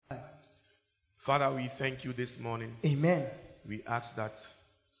Father, we thank you this morning. Amen. We ask that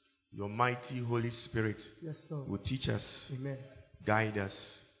your mighty Holy Spirit Yes, Lord. will teach us, Amen. guide us,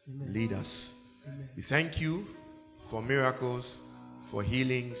 Amen. lead us. Amen. We thank you for miracles, for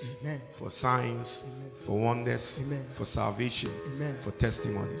healings, Amen. for signs, Amen. for wonders, Amen. for salvation, Amen. for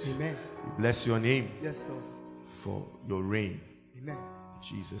testimonies. Amen. We bless your name Yes, Lord. for your reign. Amen.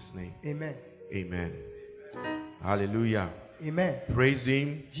 In Jesus' name. Amen. Amen. Hallelujah. Amen. Praise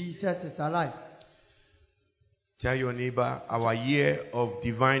him. Jesus is alive. Tell your neighbor, our year of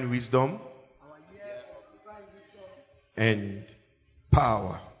divine wisdom and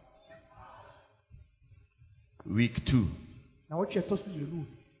power. Week 2. Now what you told me,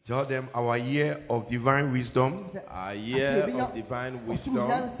 Tell them our year of divine wisdom A year of divine wisdom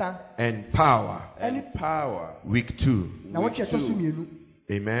and power. and power. Week 2. Now what you told me,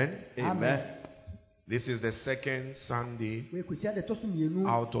 Amen. Amen. This is the second Sunday we could say the told me,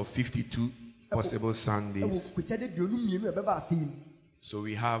 out of 52 possible Sundays. So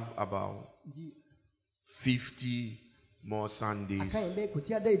we have about 50 more Sundays.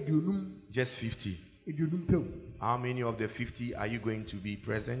 Just 50. How many of the 50 are you going to be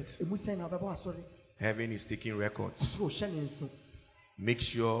present? Heaven is taking records. Make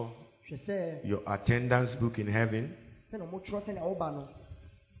sure your attendance book in heaven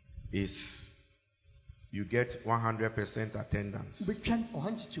is you get 100% attendance.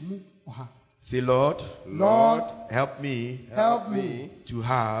 Say, Lord, help me to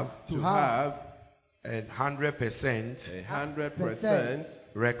have a 100%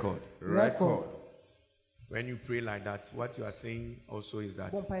 record. When you pray like that, what you are saying also is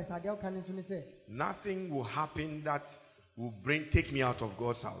that nothing will happen that will take me out of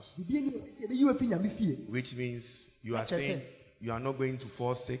God's house. Which means you are saying you are not going to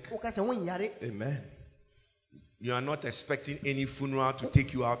fall sick. Amen. You are not expecting any funeral to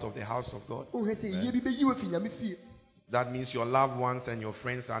take you out of the house of God. That means your loved ones and your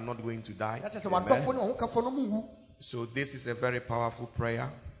friends are not going to die. Amen. So this is a very powerful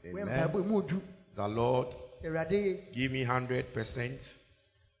prayer. Amen. The Lord, give me 100%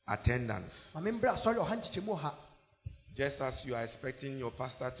 attendance. Just as you are expecting your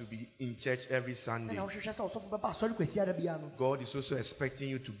pastor to be in church every Sunday, God is also expecting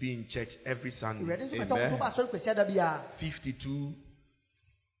you to be in church every Sunday. Amen. 52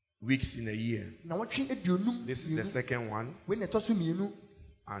 weeks in a year. This is the second one.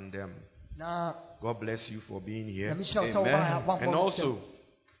 And God bless you for being here. Amen. And also,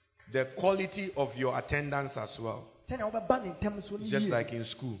 the quality of your attendance as well. Just like in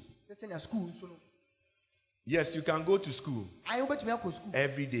school. Yes, you can go to school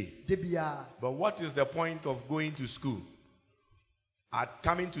every day. But what is the point of going to school?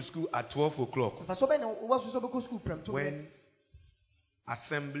 Coming to school at 12 o'clock when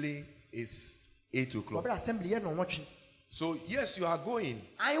assembly is 8 o'clock. So yes, you are going.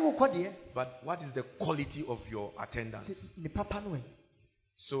 But what is the quality of your attendance?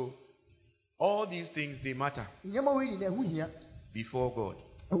 So all these things, they matter before God.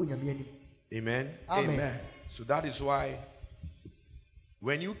 Amen. Amen. So that is why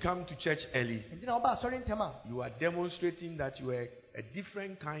when you come to church early, you are demonstrating that you are a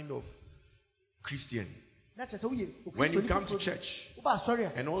different kind of Christian. When you come to church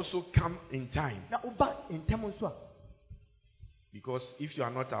and also come in time. Because if you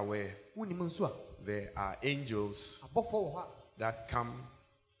are not aware, there are angels that come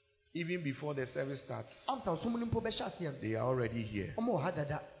even before the service starts. They are already here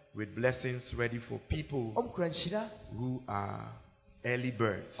with blessings ready for people who are early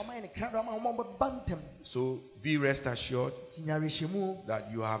birds. So be rest assured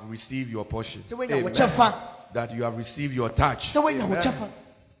that you have received your portion. Amen. That you have received your touch. Amen.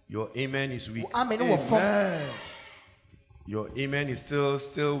 Your amen is weak. Amen. Your amen is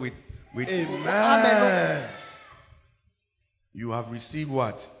still with Amen. You have received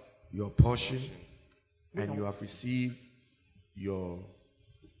what? Your portion. And you have received your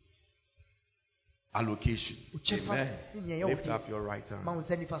allocation. Amen. Lift up your right hand.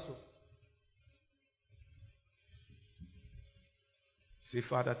 Say,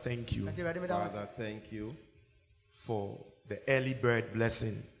 Father, thank you Father, thank you for the early bird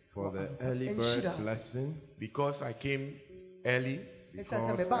blessing. for the early bird blessing. Because I came early,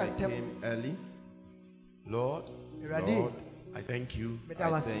 Because I came early, Lord, Lord, I thank you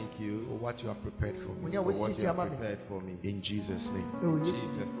I thank you for what you have prepared for me. for what you have prepared for me. In Jesus' name. In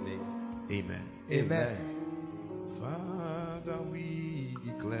Jesus' name. Amen. Amen. Father, we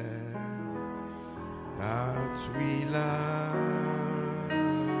declare that we love.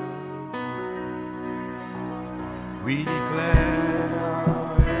 We declare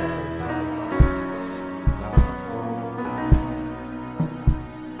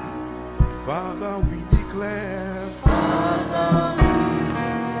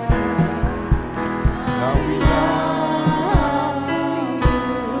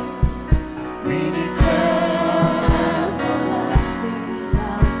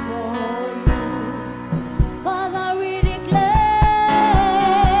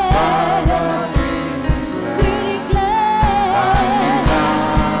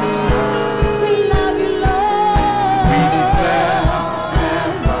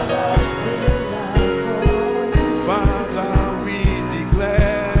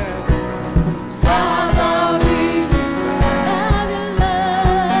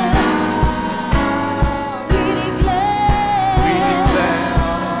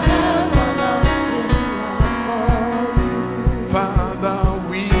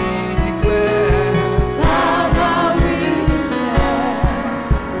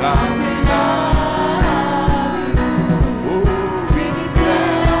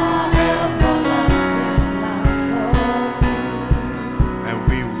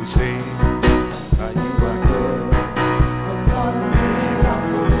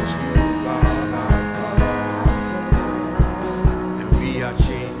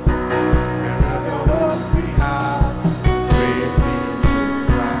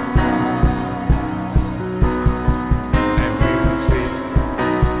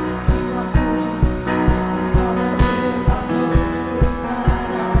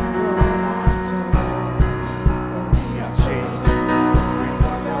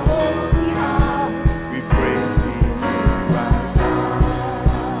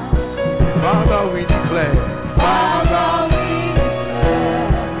declare, Father,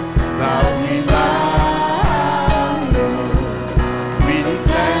 that we love you. We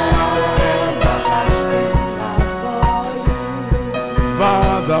declare our everlasting love for you.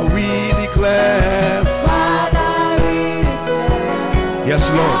 Father, we declare, yes,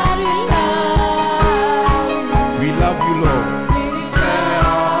 Lord. We love you, Lord.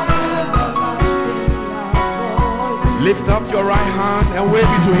 Lift up your right hand and wave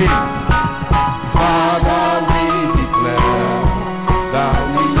it to Him. Father, we declare that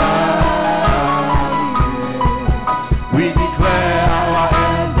we love you. We declare our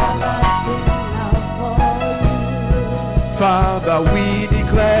everlasting love for you. Father, we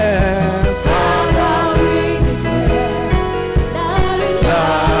declare. Father, we declare that we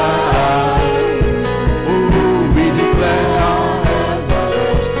love you. Oh, we declare our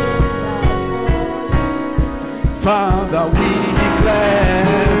everlasting love for you. Father, we declare.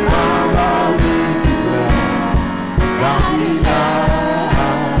 Father, we declare that we love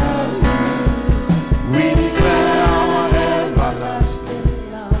you. We declare our everlasting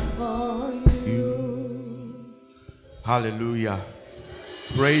love for you. Hallelujah.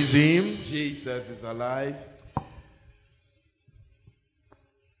 Praise Him. Jesus is alive.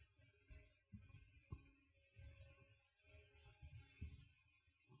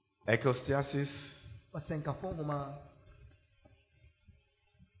 Ecclesiastes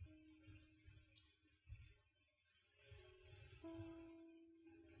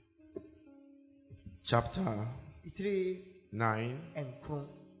chapter 9,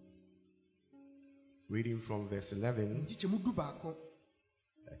 reading from verse 11.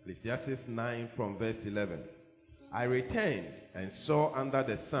 Ecclesiastes 9 from verse 11. I returned and saw under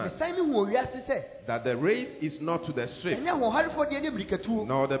the sun that the race is not to the swift, nor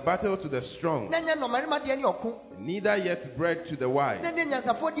the battle to the strong, neither yet bread to the wise,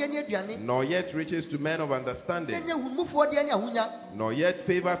 nor yet riches to men of understanding, nor yet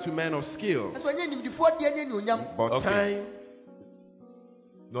favor to men of skill, but Okay. time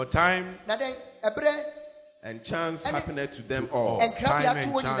No time and chance happeneth to them all. time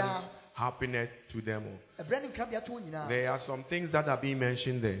and chance happeneth to them all. There are some things that are being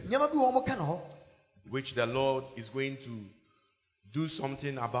mentioned there, which the Lord is going to do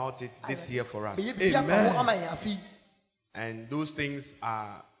something about it this year for us. Amen. And those things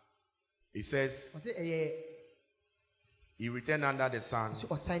are, it says, He returned under the sun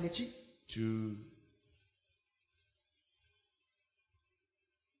to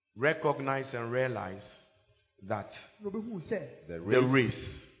recognize and realize that The the race.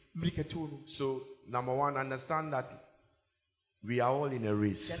 race. So, number one, understand that we are all in a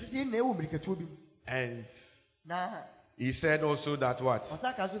race. And He said also that what?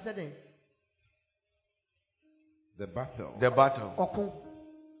 The battle. The battle.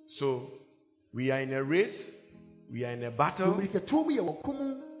 So, we are in a race, we are in a battle,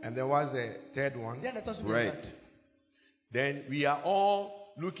 and there was a third one. Bread. Then we are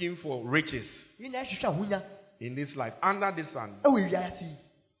all looking for riches in this life, under the sun.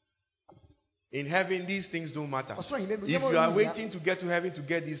 In heaven, these things don't matter. If you are waiting to get to heaven to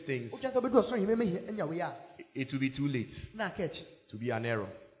get these things, it will be too late. To be an error.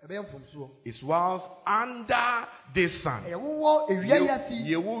 It's whilst under the sun.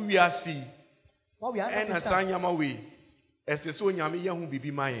 Yewu wiasi. Ena sanyama we. Este so nyame yehu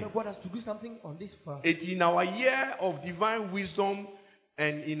bibi maye. God has to do something on this first. It in our year of divine wisdom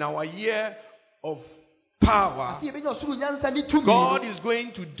and in our year of power, God is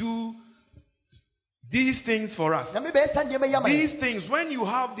going to do these things for us. These things, when you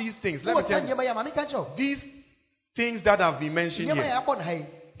have these things, let me tell you, these things that have been mentioned here,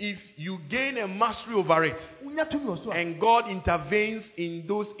 if you gain a mastery over it, and God intervenes in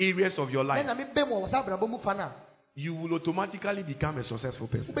those areas of your life, you will automatically become a successful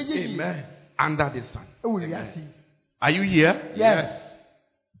person. Amen. Under the sun. Amen. Are you here? Yes.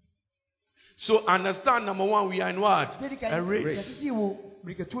 So understand, number one, we are in what? A race.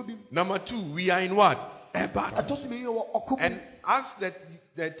 Number two, we are in what? A battle. And as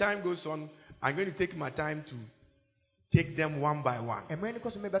the time goes on, I'm going to take my time to take them one by one.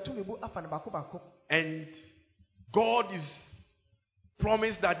 And God is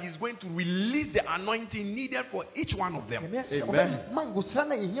promised that He's going to release the anointing needed for each one of them. Amen.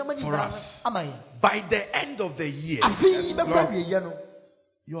 For us. By the end of the year,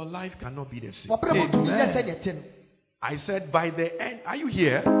 your life cannot be the same. Amen. I said by the end, are you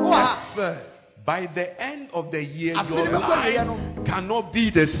here? Yes, sir. By the end of the year, your life cannot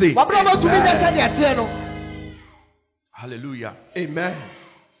be the same. Hallelujah. Amen.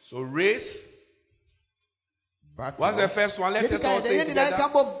 So race. Battle. What's the first one? Let us all say it together.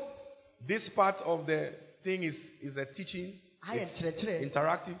 this part of the thing is a teaching. It's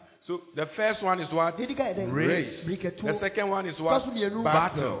interactive. So the first one is what? Race. The second one is what?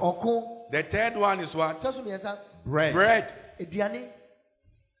 Battle. The third one is what? Bread.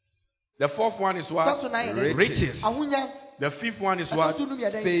 The fourth one is what? Riches. The fifth one is what?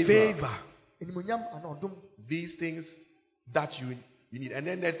 Favor. These things that you need. And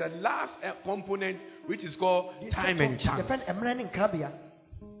then there's a last component which is called time and chance.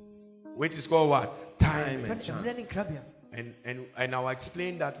 Which is called what? Time and chance. And I'll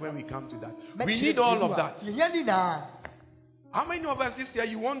explain that when we come to that. We need all of that. How many of us this year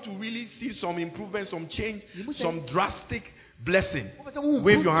you want to really see some improvement, some change, some drastic blessing?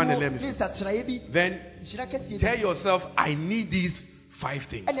 Wave your hand and let me see. Then tell yourself, I need these 5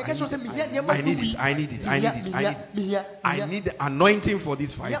 things. I need it. I need the anointing for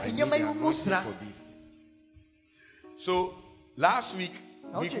these 5 things. So last week,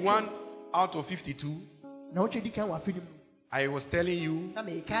 week 1 out of 52, I was telling you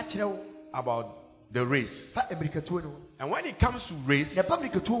about the race. And when it comes to race,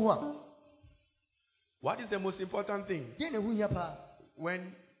 what is the most important thing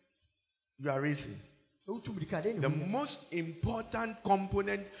when you are racing? The most important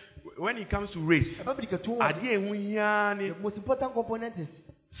component when it comes to race, the most important component is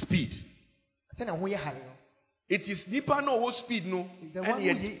speed. It is nipa no speed no. The one who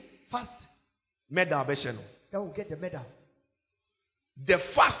is fast medal that will get the medal. The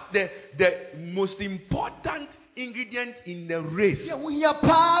most important ingredient in the race is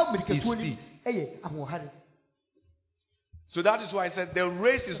speed. So that is why I said the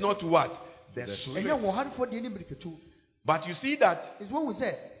race is not what? The swift. But you see that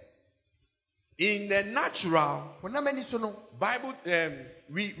in the natural Bible,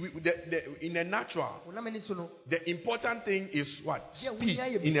 in the natural, the important thing is what? Speed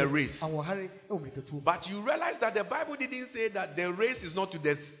in a race. But you realize that the Bible didn't say that the race is not to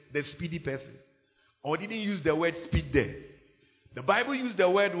the speedy person, or didn't use the word speed there. The Bible used the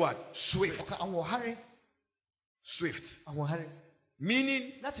word what? Swift. Swift.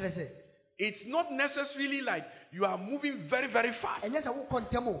 Meaning, it's not necessarily like you are moving very, very fast.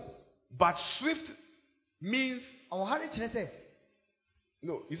 But swift means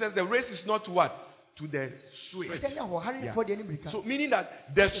no. He says the race is not what? To the swift. Yeah. So meaning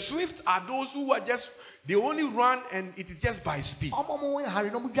that the swift are those who are just, they only run and it is just by speed.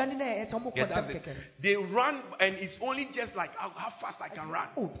 Yeah, that's it. They run and it's only just like how fast I can run.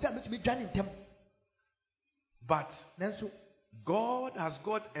 But God has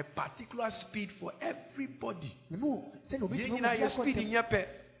got a particular speed for everybody.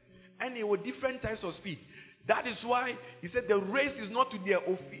 And there were different types of speed. That is why he said the race is not to the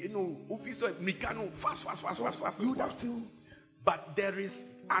officer mechanic fast. But there is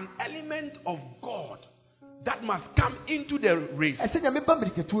an element of God that must come into the race.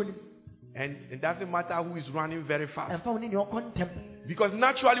 And it doesn't matter who is running very fast. Because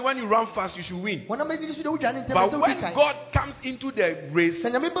naturally when you run fast you should win. But when God comes into the race,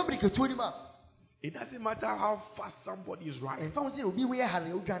 it doesn't matter how fast somebody is running.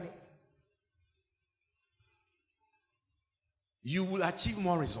 You will achieve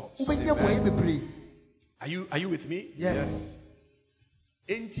more results. Are you with me? Yes.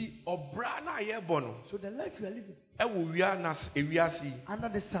 So the life you are living under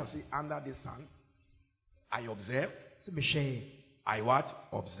the sun. I observed. I what?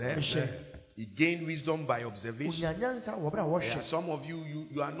 Observed. He gained wisdom by observation. Some of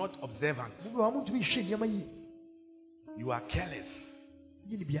you are not observant. You are careless.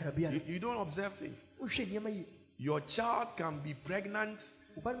 You don't observe things. Your child can be pregnant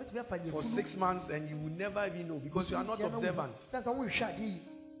for 6 months and you will never even know because you are not observant.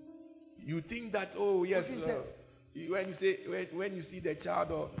 You think that, oh yes, when you see the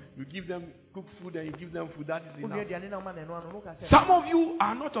child or you give them cook food and you give them food, that is enough. Some of you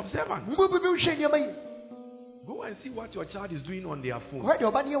are not observant. Go and see what your child is doing on their phone.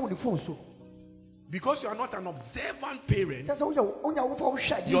 Because you are not an observant parent,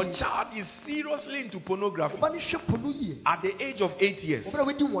 your child is seriously into pornography at the age of 8 years.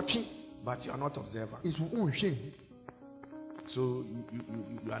 But you are not observant. So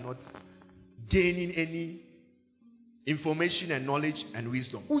you are not gaining any information and knowledge and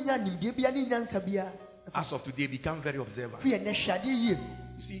wisdom. As of today, become very observant. You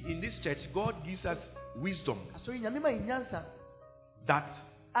see, in this church, God gives us wisdom that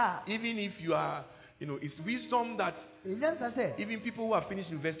even if you are, it's wisdom that even people who have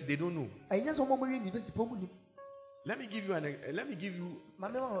finished university, they don't know. Let me give you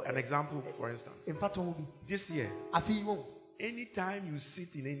an example, for instance. This year, anytime you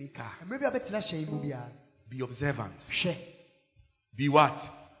sit in any car, be observant. Be what?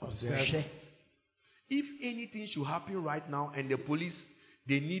 Observant. If anything should happen right now and the police,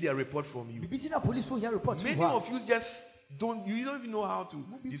 they need a report from you. Many of you just don't even know how to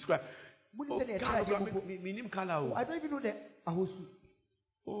describe. I don't even know the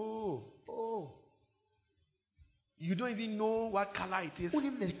you don't even know what color it is.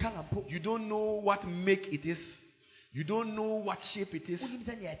 You don't know what make it is. You don't know what shape it is.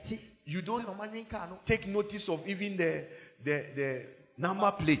 You don't take notice of even the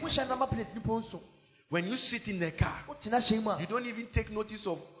number plate. When you sit in the car, you don't even take notice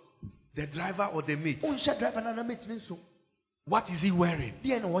of the driver or the mate. What is he wearing?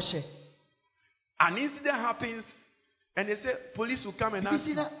 An incident happens and they say police will come and ask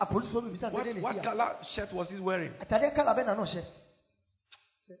you, what color shirt was he wearing? I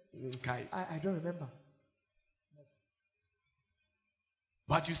don't remember.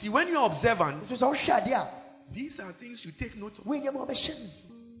 But you see, when you are observant, these are things you take note of.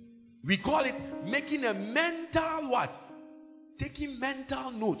 We call it making a mental what? Taking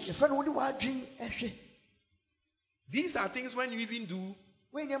mental notes. These are things when you even do,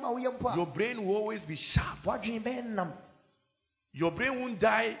 your brain will always be sharp. Your brain won't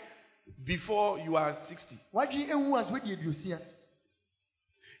die before you are 60.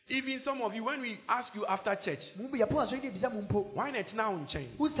 Even some of you, when we ask you after church, why not now in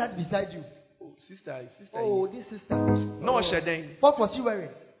change? Who sat beside you? Oh, sister. Oh, this sister. No, shedding. What was she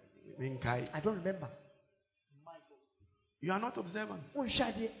wearing? I don't remember. You are not observant.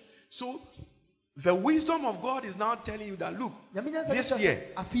 So, the wisdom of God is now telling you that, look, this year,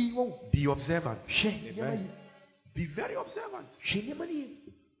 be observant. Be very observant.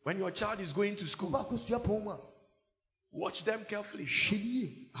 When your child is going to school, watch them carefully.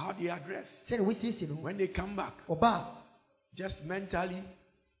 How they address. When they come back, just mentally,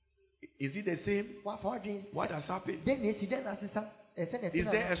 is it the same? What has happened? Is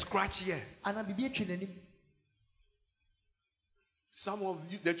there a scratch here? Some of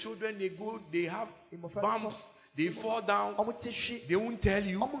you, the children, they have bumps, they fall down, they won't tell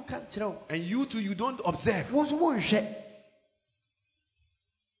you, and you too, you don't observe.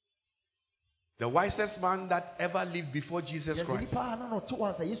 The wisest man that ever lived before Jesus Christ, Solomon,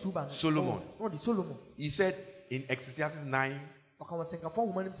 he said in Ecclesiastes 9,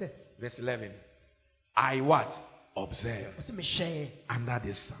 verse 11, I what? Observe under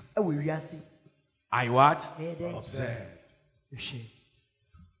the sun. I what? Observe.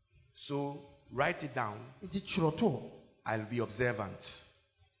 So write it down. I'll be observant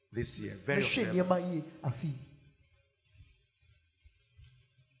this year. Very observant.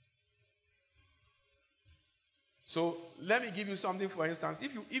 So let me give you something. For instance,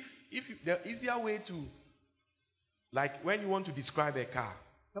 if the easier way to, like when you want to describe a car,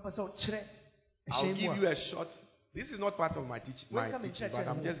 I'll give you a short. This is not part of my teaching, but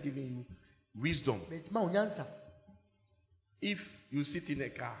I'm just giving you wisdom. If you sit in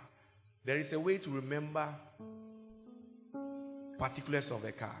a car, there is a way to remember particulars of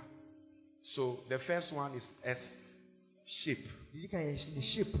a car. So the first one is S, shape.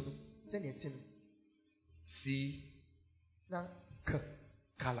 C,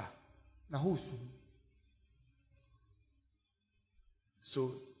 color.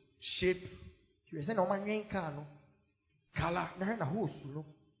 So shape, color,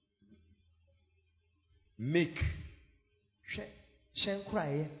 make,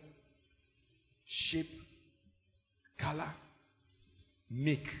 shape, color,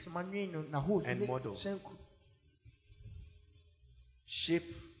 make, and model.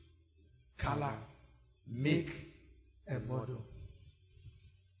 Shape, color, make, and model.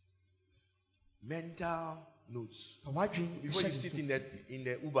 Mental notes. Before you sit in the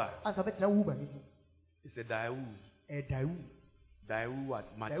Uber, it's a Daewoo. Daewoo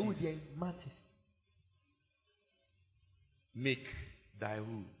what? Matisse. Make,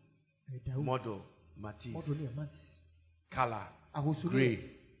 Daewoo. Model, Matisse. Color,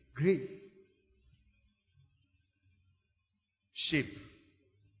 gray. Shape,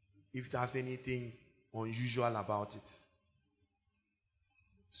 if there's anything unusual about it.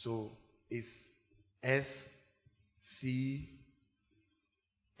 So it's S,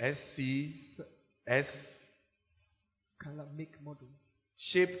 color, make, model.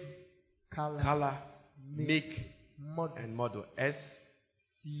 Shape, color, make, model. And model. SCMM.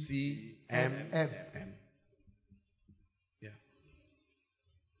 Yeah.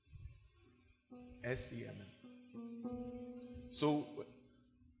 SCMM. So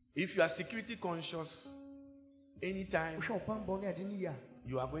if you are security conscious, anytime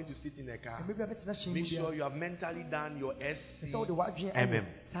You are going to sit in a car. Make sure you have mentally done your SCMM.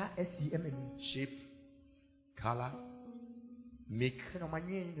 Shape, color, make,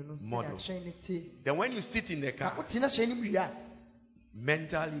 model. Then when you sit in the car,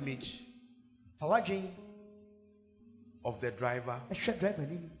 mental image of the driver.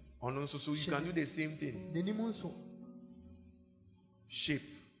 So you can do the same thing. Shape.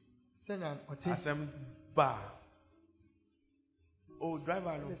 Bar. Oh,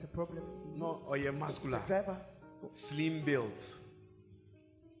 driver, no. There's a problem. No, or you're muscular. Driver. Slim build.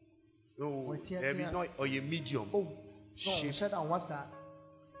 Oh, or you're medium. Oh, shape.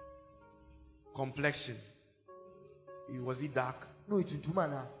 Complexion. Was he dark? No, it's too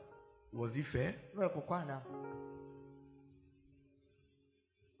man. Was he fair? No,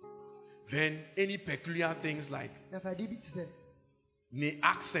 then any peculiar things like the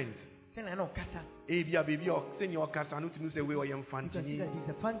accent. Ebia baby or send your casa no to say we or yam fantini.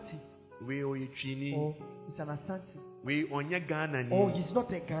 We or chini. Oh, it's an Asante. We on your Ghana. Oh, he's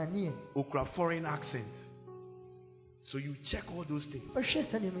not a Ghanaian. Okra foreign accent. So you check all those things.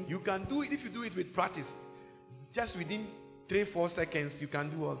 You can do it if you do it with practice. Just within 3-4 seconds, you can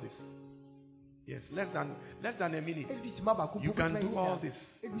do all this. Yes, less than a minute. You can do all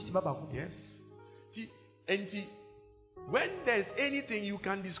this. Yes. When there's anything you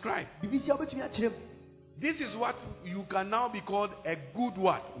can describe, this is what you can now be called a good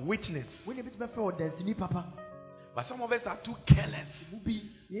what? Witness. But some of us are too careless.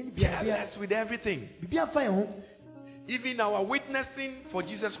 Careless with everything. Even our witnessing for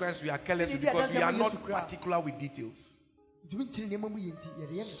Jesus Christ, we are careless because we are not particular with details.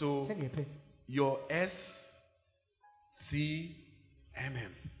 So, your SCMM.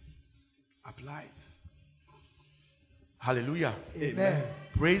 Apply it. Hallelujah. Amen.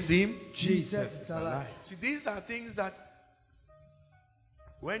 Praise Him. Jesus is alive. See, these are things that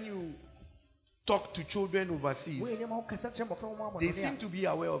when you talk to children overseas, they seem to be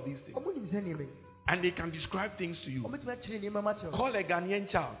aware of these things. And they can describe things to you. Call a Ghanaian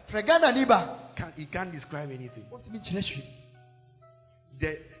child. He can't describe anything.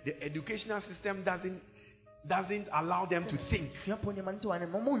 The educational system doesn't allow them to think.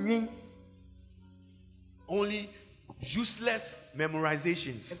 Only useless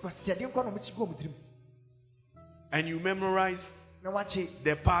memorizations. And you memorize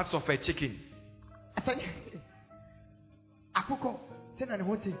the parts of a chicken.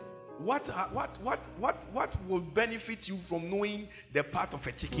 What will benefit you from knowing the part of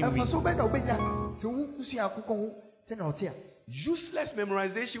a chicken wing? Useless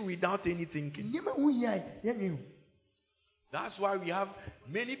memorization without any thinking. That's why we have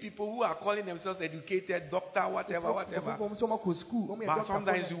many people who are calling themselves educated, doctor, whatever. But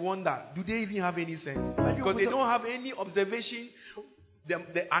sometimes you wonder, do they even have any sense? Because they don't have any observation.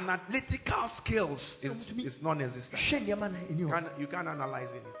 The analytical skills is non-existent. You can't analyze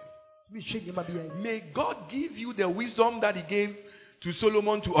anything. May God give you the wisdom that He gave to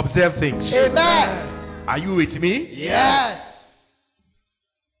Solomon to observe things. Amen. Are you with me? Yes.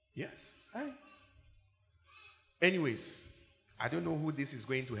 Yes. Anyways, I don't know who this is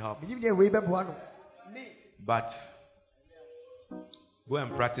going to help. But go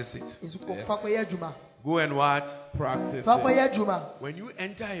and practice it. Yes. Go and what? Practice it. When you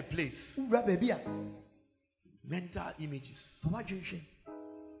enter a place, mental images. Someone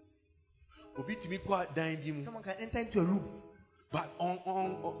can enter into a room. But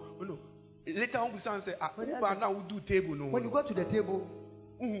later on, we say, now we do table. No. When you go to the table,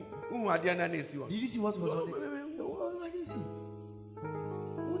 did you see what was on it?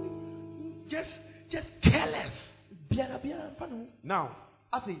 Just careless. Now,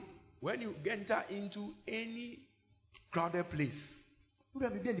 when you enter into any crowded place,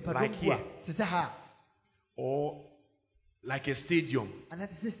 like here, or like a stadium,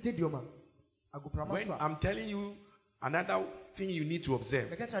 when I'm telling you another thing you need to observe,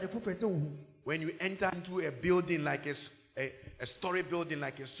 when you enter into a building like a story building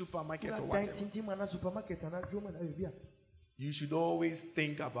like a supermarket or whatever, you should always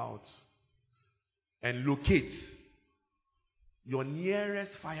think about and locate your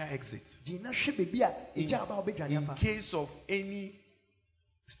nearest fire exit in case of any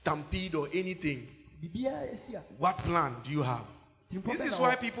stampede or anything. What plan do you have? This is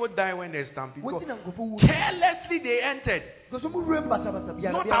why people die when they stampede. Carelessly they entered,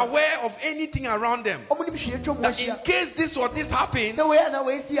 not aware of anything around them. That in case this or this happens,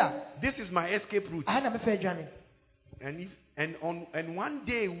 this is my escape route. And one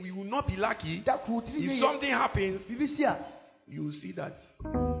day we will not be lucky. If something happens, you will see that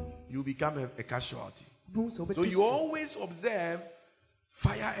you become a casualty. So you always observe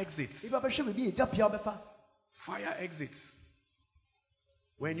Fire exits. Fire exits.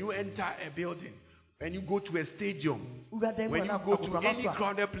 When you enter a building, when you go to a stadium, when you go to any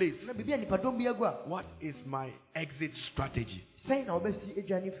crowded place, what is my exit strategy?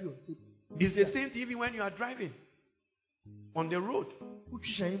 It's the same thing even when you are driving on the road.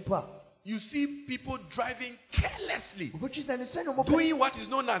 You see people driving carelessly, doing what is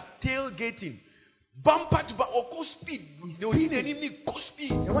known as tailgating. Bumper to bumper, or go speed. They will hit the enemy, go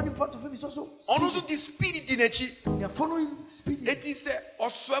speed. The one in front of him is also the speed. They are following speed. It is a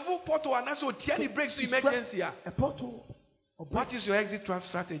swivel portal and also the brakes to emergency. A portal. What is your exit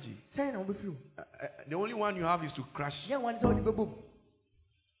strategy? The only one you have is to crash.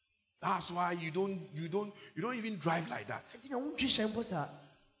 That's why you don't even drive like that.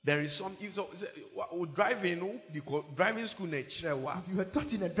 There is some driving school. If you were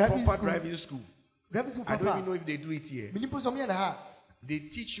taught in a driving school. I don't even know if they do it here. They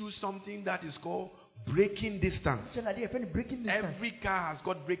teach you something that is called braking distance. Every car has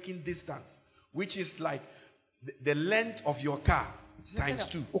got braking distance, which is like the length of your car times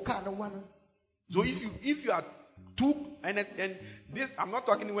 2. So if you are 2 and this, I'm not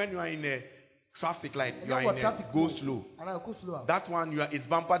talking when you are in a traffic light, you are in a go slow. That one is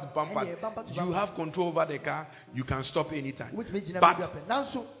bumper to bumper. You have control over the car. You can stop anytime. But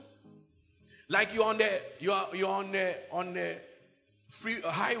like you're on the free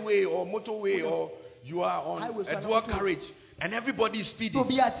highway or motorway, or you are on a dual carriage and everybody is speeding.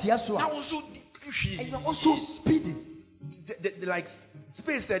 Now also speeding. Like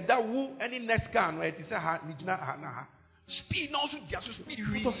space said that who any next car right? It's a speed now also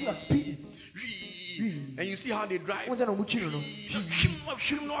speed. And you see how they drive. They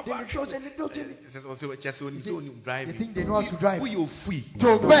think they know how to drive.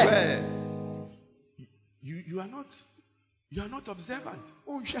 You are not observant.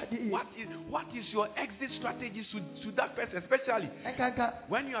 What is your exit strategy to that person, especially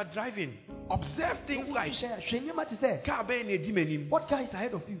when you are driving? Observe things like what car is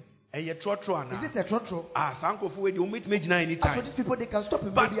ahead of you? Is it a trotro? So these people, they can stop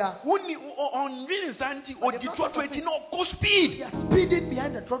him. But on real insanity or the trotro, it's not go speed. They are speeding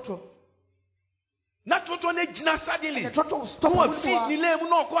behind the trotro. Not suddenly. And the trotro will stop.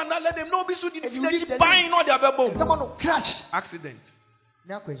 Someone will crash. Accident.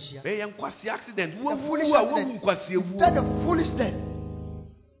 Accident. The foolishness.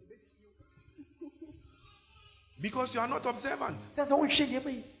 Because you are not observant.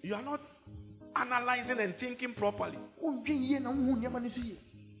 You are not analyzing and thinking properly.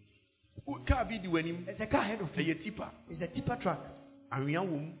 There's a car ahead of you. It's a tipper truck.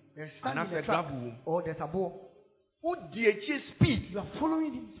 There's sand in the truck. Or there's a ball. Speed. You are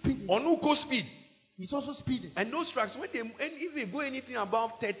following him speeding. Or no go speed. He's also speeding. And those trucks, if they go anything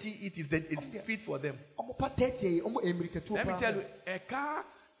above 30, it's speed for them. Let me tell you, a car,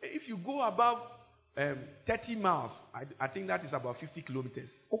 if you go above 30 miles, I think that is about 50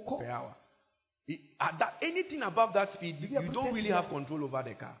 kilometers per hour. Anything above that speed, you don't really have control over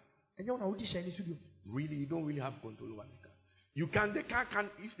the car. Really, you don't really have control over the car. The car can,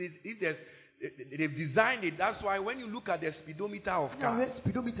 if there's, they've designed it. That's why when you look at the speedometer of cars,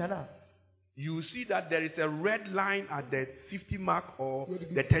 you see that there is a red line at the 50 mark or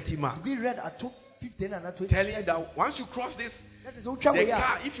the 30 mark. Telling you that once you cross this, the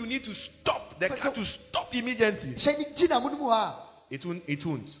car, if you need to stop, the car to stop immediately. It won't.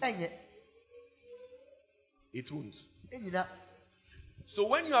 It won't. So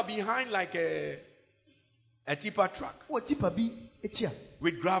when you are behind like a tipper truck with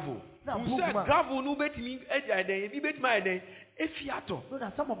gravel, you say gravel no bet me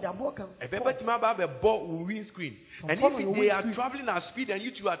some of their ball windscreen. And if they are traveling at speed and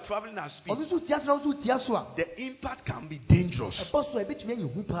you two are traveling at speed, the impact can be dangerous.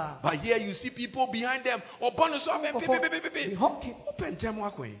 But here you see people behind them. Why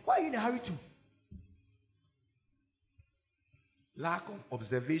are you in a hurry to? Lack of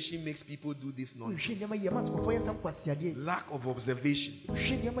observation makes people do this nonsense. Lack of observation.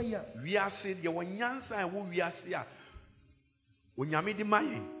 We are saying we have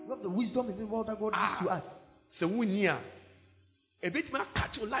the wisdom in the world that God gives to us. So a bit might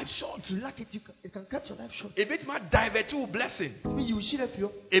cut your life short. If you lack it, it can cut your life short. A bit might divert your blessing. You will see that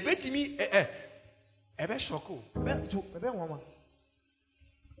you. A bit me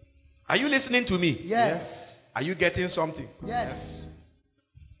Are you listening to me? Yes. Are you getting something? Yes.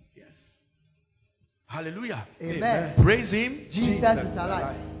 Yes. Hallelujah. Amen. Praise Him. Jesus is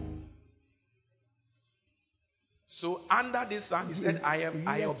alive. So under this sun, he said, I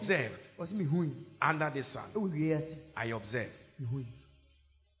observed. Under this sun, I observed.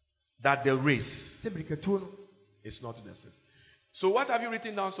 that the race is not to the swift. So what have you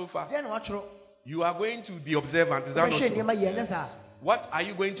written down so far? You are going to be observant. Is that not true? What are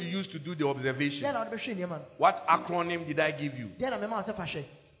you going to use to do the observation? What acronym did I give you?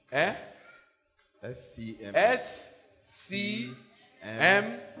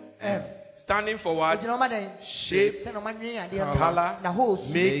 SCM. Standing for what? Shape, color,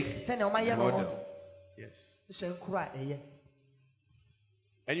 make, model. Yes.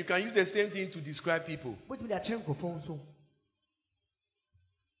 And you can use the same thing to describe people.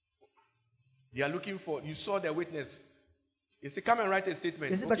 They are looking for, you saw the witness. It's a come and write a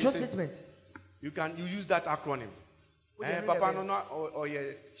statement. Statement. You use that acronym. Papa no or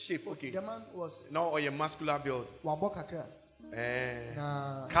your shape, okay. No, or your muscular build.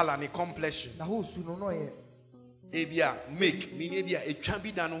 Color ni complexion. Ebia make, meaning ebia it can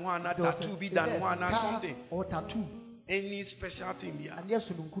be done one, tattoo be done one, something. Or tattoo. Any special thing here.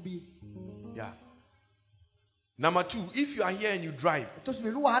 Yeah. Number 2, if you are here and you drive,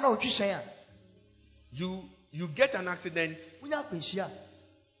 you get an accident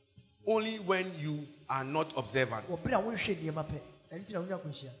only when you are not observant.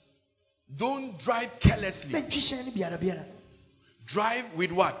 Don't drive carelessly. Drive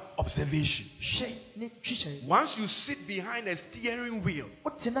with what? Observation. Once you sit behind a steering wheel,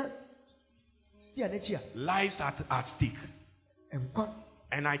 lives are at stake.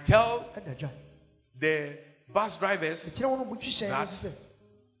 And I tell the bus drivers that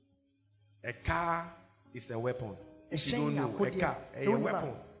a car is a weapon. If you don't know, a car is a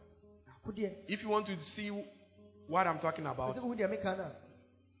weapon. If you want to see what I'm talking about,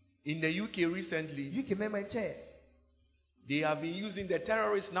 in the UK recently, they have been using the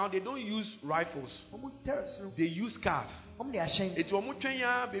terrorists now. They don't use rifles. They use cars. It's when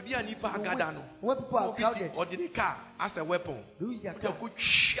people are crowded or the car as a weapon. They could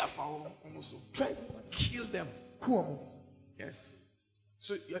kill them. Yes.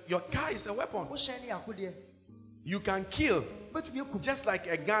 So your car is a weapon. You can kill, just like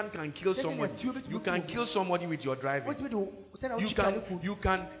a gun can kill somebody. You can kill somebody with your driving. You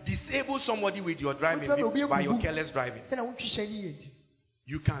can disable somebody with your driving by your careless driving.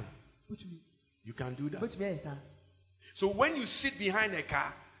 You can. You can do that. So when you sit behind a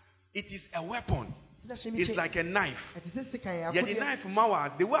car, it is a weapon. It's like a knife. Yeah, the knife,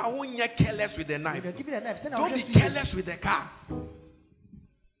 the way I won't get careless with the knife. Don't be careless with the car.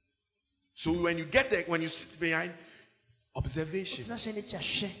 So when you sit behind, observation.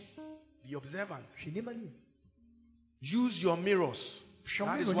 Be observant. Use your mirrors.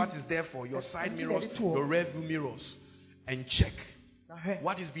 That is what is there for. Your side mirrors, your rear view mirrors. And check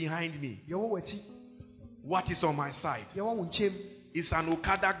what is behind me. What is on my side. It's an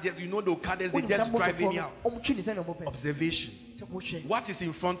Okada, the Okadas, they just driving out. Observation. What is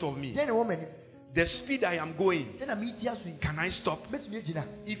in front of me? The speed I am going, can I stop?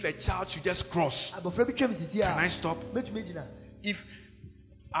 If a child should just cross, can I stop? If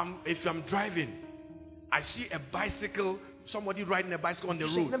I'm driving, I see a bicycle, somebody riding a bicycle on the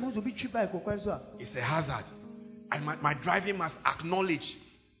road, it's a hazard. My driving must acknowledge.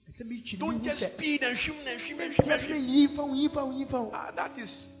 Don't just speed and shoot.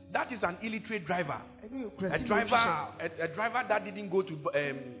 That is an illiterate driver. A driver that didn't go to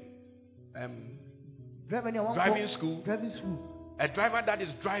driving school. A driver that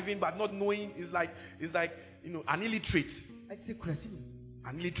is driving but not knowing is like an illiterate.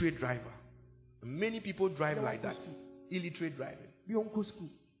 An illiterate driver. Many people drive like that. Illiterate driving.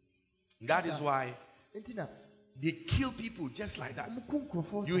 That is why they kill people just like that.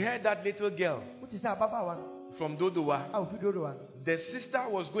 You heard that little girl from Dodowa. The sister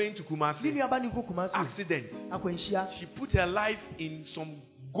was going to Kumasi. Accident. She put her life in some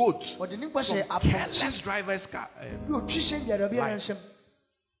goat. Some careless driver's car.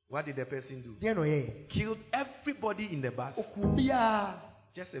 What did the person do? Killed everybody in the bus.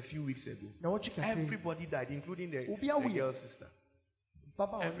 Just a few weeks ago. Everybody died, including the girl's sister.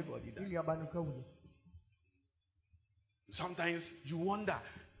 Everybody died. Sometimes you wonder,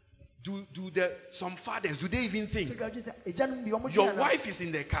 some fathers, do they even think? Your wife is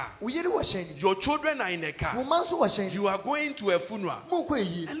in the car. Your children are in the car. You are going to a funeral.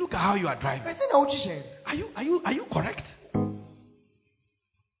 And look at how you are driving. Are you correct?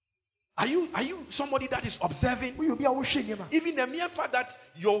 Are you somebody that is observing? Even the mere fact that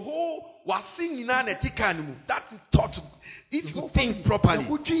your whole was singing that thought, if you think properly,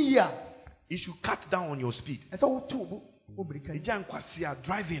 you should cut down on your speed.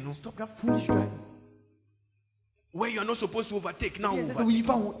 Driving, stop that foolish driving. Where you are not supposed to overtake now.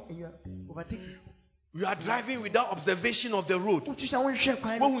 Overtake. You are driving without observation of the road. When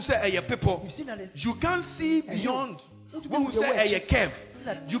we say people, you can't see beyond. When we say a curve,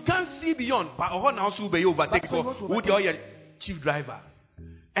 you can't see beyond. But also be overtake with your chief driver.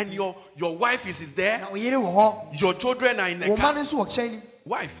 And your wife is there. Your children are in the car.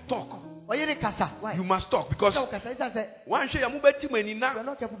 Wife, talk. You must talk because one show you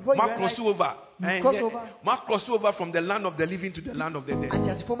cross over from the land of the living to the land of the dead.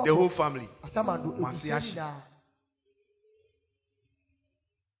 The whole family.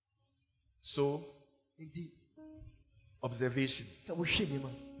 So, observation.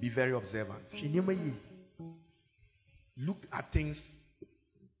 Be very observant. Look at things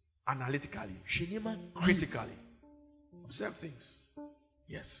analytically, critically. Observe things.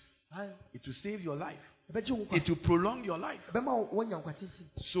 Yes. It will save your life. It will prolong your life.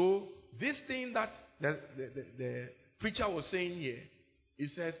 So, this thing that the preacher was saying here, he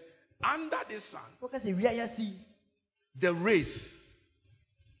says, under the sun, the race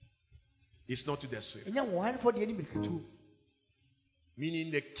is not to the swift.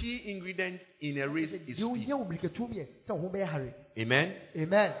 Meaning the key ingredient in a race is speed. Amen?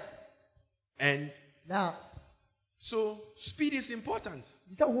 Amen. And now, so speed is important.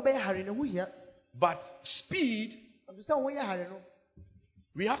 But speed,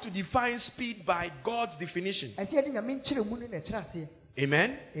 we have to define speed by God's definition.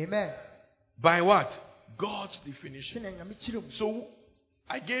 Amen? Amen. By what? God's definition. So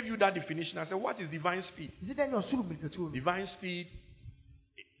I gave you that definition. I said, what is divine speed? Divine speed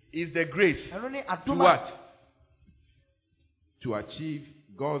is the grace to what? To achieve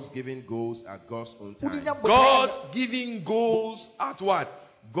God's given goals at God's own time. God's giving goals at what?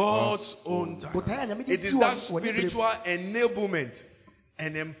 God's own time. It is that spiritual enablement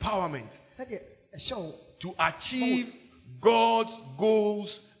and empowerment to achieve God's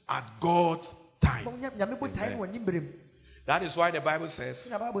goals at God's time. Amen. That is why the Bible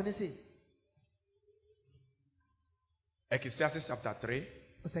says, Ecclesiastes chapter 3,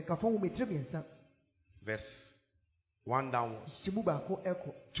 verse 1 downwards. To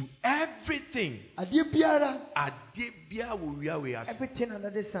everything, everything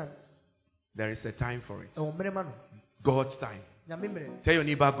under the sun, there is a time for it. God's time. Tell your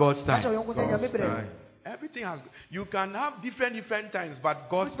neighbor, God's time. God's time. Everything has. You can have different times, but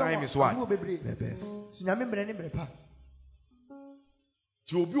God's time is what? The best.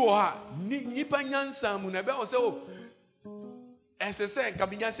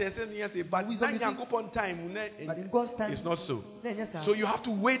 But time is not so. So you have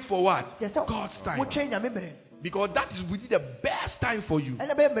to wait for what? God's time. Because that is really the best time for you.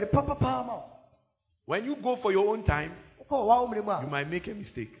 When you go for your own time, you might make a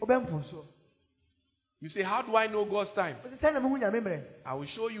mistake. You say, how do I know God's time? I will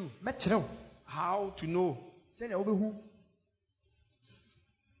show you how to know.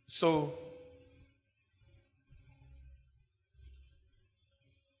 So,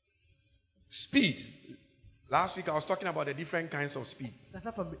 speed. Last week I was talking about the different kinds of speed.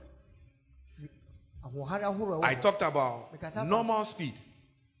 I talked about normal speed.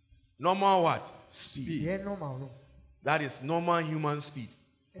 Normal what? Speed. That is normal human speed.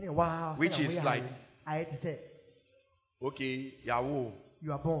 Which is like, okay, Yahoo.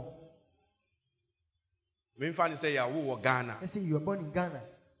 You are born. When family say Yahoo or Ghana. Let's say you are born in Ghana.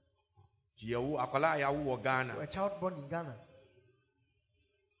 Yahoo, Akwala Yahoo or Ghana. A child born in Ghana.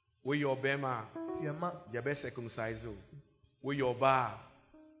 Where your bema, you be circumcised. Where your bar,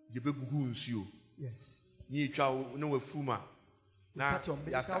 you be gugu. Yes. You try no fuma. Now you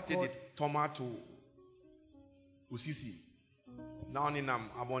started the tomato. Usisi. Now ninam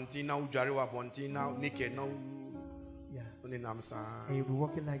abonti now ujari abonti now naked now. Yeah. Ninam sa. And you'll be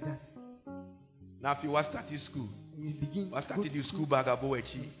walking like that. Now if you was starting school. You begin. What started the school bag abo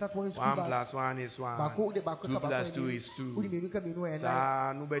echi? 1 + 1 is 1. 2 + 2 is 2.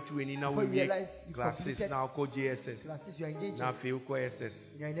 Sa no betu eni na we classes now ko JSS. Classes you are engaged. Now feel ko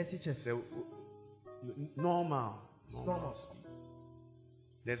SS. You are in SHS. So normal speed.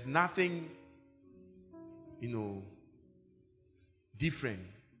 There's nothing, different.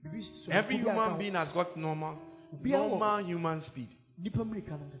 Every human being has got normal human speed.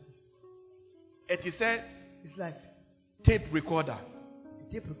 It is said, it's like tape recorder. A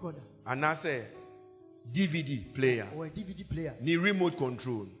tape recorder. And I say DVD player. Or a DVD player. Ni remote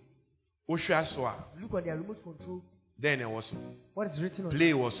control. Look on their remote control. Then also. What is written on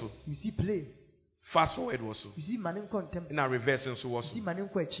play also. You see play. Fast forward also. You see manual contempt. In a reverse also. You see manual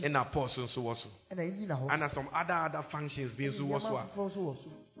question. In a pause also. And some other functions being so also.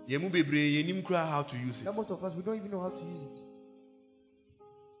 Yemu bebre yenim kura how to use it. Most of us we don't even know how to use it.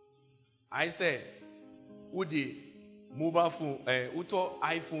 I said Who the mobile phone, uto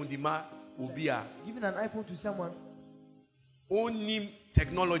iPhone di ma ubia. Giving an iPhone to someone. Only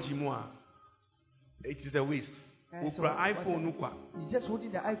technology more. It is a waste. iPhone he's just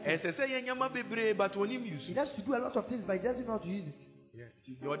holding the iPhone. But use. He has to do a lot of things, but he doesn't know how to use it. Yeah.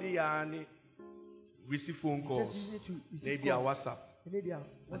 Receive phone calls. Maybe a WhatsApp.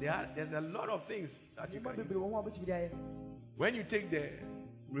 There's a lot of things that you can use. When you take the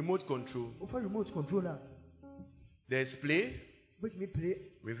remote control, there's play,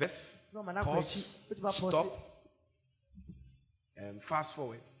 reverse, pause, stop, and fast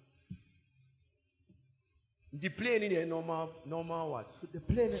forward. The plane in a normal what? The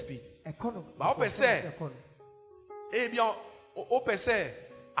plane speed. Economy. But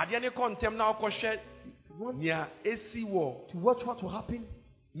to watch what will happen.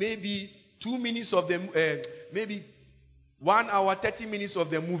 Maybe 2 minutes of the maybe 1 hour 30 minutes of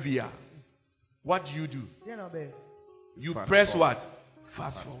the movie. What do? You press forward. What?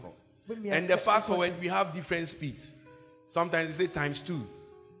 Fast forward. And the fast forward we have different speeds. Sometimes they say times 2,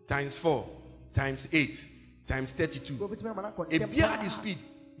 times 4, times 8. Times 32. A beyond speed,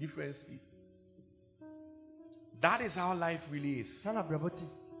 different speed. That is how life really is.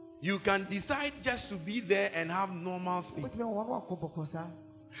 You can decide just to be there and have normal speed. Until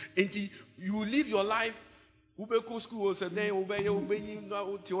you live your life.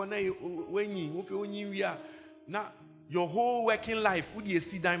 Now your whole working life, would you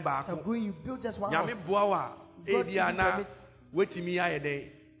see down back? You build just one house.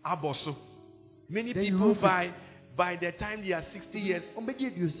 Many people by the time they are 60 years, that's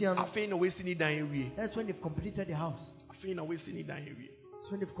when they've completed the house. That's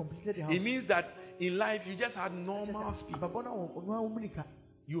when they've completed the house. It means that in life you just had normal speed.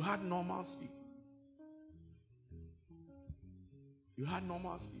 You had normal speed. You had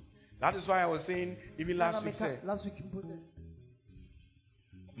normal speed. That is why I was saying even last week.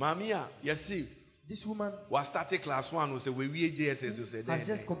 Mamia, you see. This woman was started class 1 was a JSS has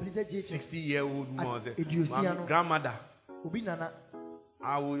just completed JHS. 60-year-old woman, grandmother. Is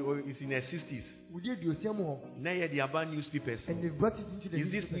in her 60s. Now they have newspapers. And they brought it into the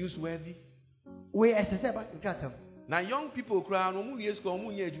Is this newsworthy? Now young people cry now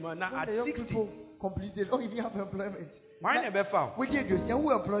at 60. Completed, don't even have employment. Why never found? Who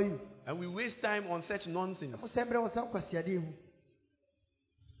employ you? And we waste time on such nonsense.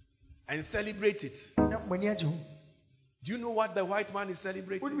 And celebrate it. Do you know what the white man is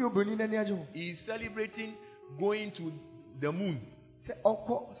celebrating? He is celebrating going to the moon,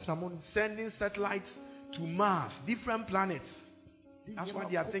 sending satellites to Mars, different planets. That's what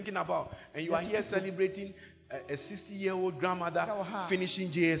they are thinking about. And you are here celebrating a 60-year-old grandmother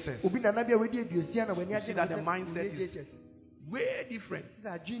finishing JSS. You see that the mindset is way different.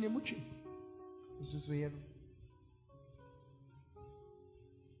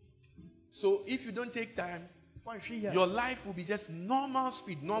 So if you don't take time, your life will be just normal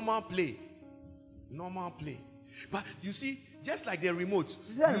speed, normal play. Normal play. But you see, just like the remote,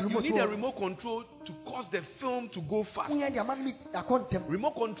 you need a remote control to cause the film to go fast.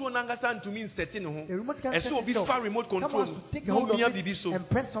 Remote control understand to mean setting. And so be far remote control. And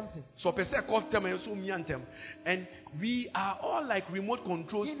press something. So and we are all like remote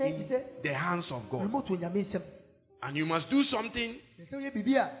controls in the hands of God. And you must do something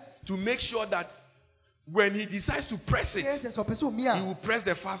to make sure that when he decides to press it, he will press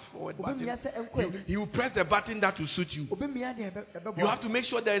the fast forward button. He will press the button that will suit you. You have to make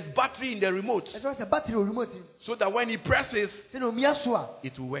sure there is battery in the remote, so that when he presses,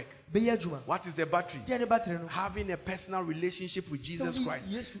 it will work. What is the battery? Having a personal relationship with Jesus Christ.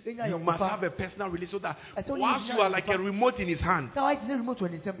 You must have a personal relationship, so that whilst you are like a remote in his hand,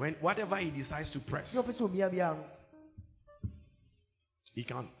 when whatever he decides to press,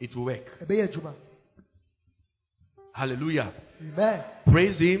 it will work. Hallelujah. Amen.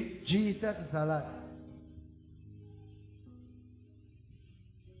 Praise him. Jesus is alive.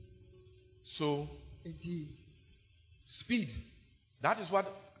 So, speed. That is what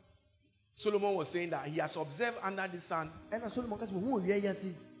Solomon was saying, that he has observed under the sun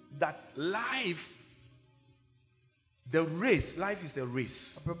that life is a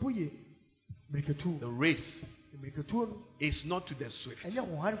race. The race is not to the swift. It's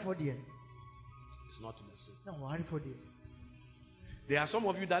not to the swift. There are some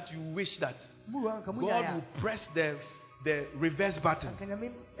of you that you wish that God will press the reverse button,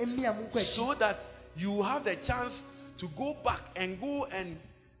 so that you have the chance to go back and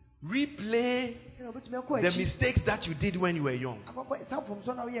replay the mistakes that you did when you were young.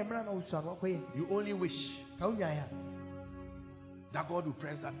 You only wish that God will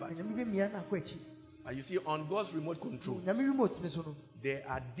press that button. You see, on God's remote control, there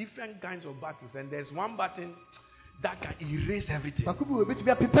are different kinds of buttons, and there's one button that can erase everything.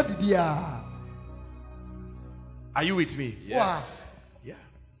 Are you with me? Yes. Yeah.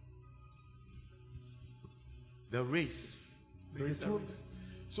 The race.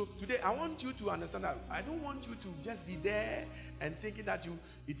 So today I want you to understand that I don't want you to just be there and thinking that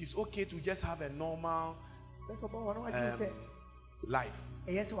it is okay to just have a normal life.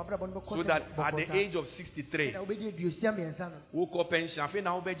 So that at the age of 63, woke up pension,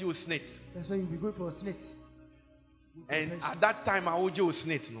 now you snake. That's why you'll be going for a snake. And at that time I would do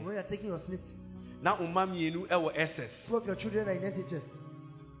snake. When you are taking your snake. Now SS. Two of your children are in SHS.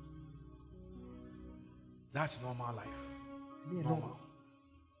 That's normal life. Normal.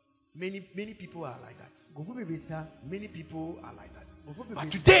 Many people are like that. Many people are like that.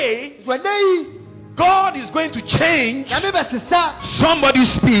 But today, God is going to change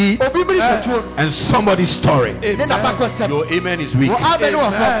somebody's speed and somebody's story. Amen. Your amen is weak.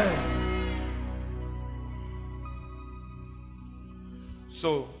 Amen.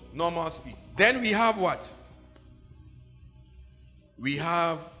 So, normal speed. Then we have what? We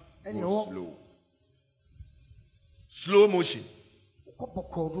have slow motion,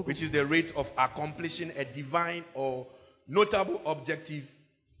 which is the rate of accomplishing a divine or notable objective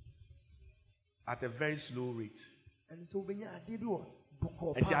at a very slow rate. And so when you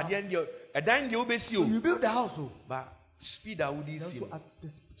build the house, but speed I would see.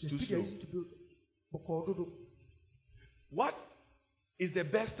 What is the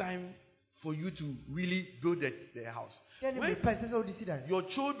best time for you to really build the house? When your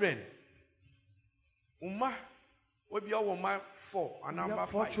children, four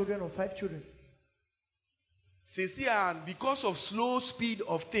children or 5 children. Because of slow speed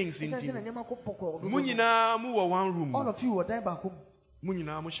of things in all of you will die back home.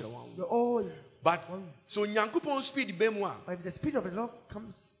 But so Nyankopon speed bemwa. If the speed of the Lord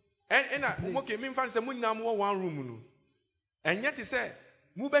comes, and okay, me fan say one room. And yet he said,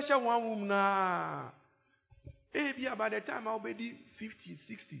 Mubesha one room na. By the time I'll be 50,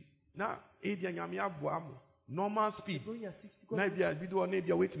 60. Now, normal speed.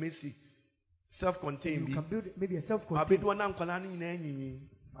 Maybe wait me see. Self-contained. You can build maybe a self-contained.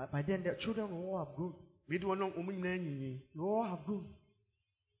 By then the children will all have grown. You all have grown.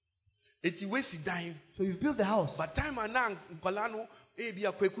 So you build the house. But time and now,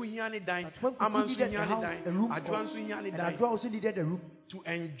 also needed a room to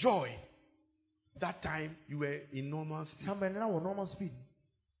enjoy that time. You were in normal speed. Some now normal speed.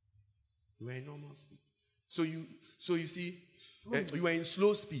 You were in normal speed. So you see, you were in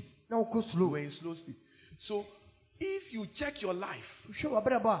slow speed. Now go slow. You were in slow speed. So if you check your life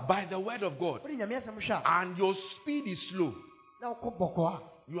by the word of God and your speed is slow,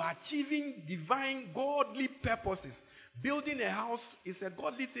 you are achieving divine godly purposes. Building a house is a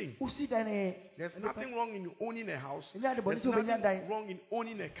godly thing. There's nothing wrong in owning a house. There's nothing wrong in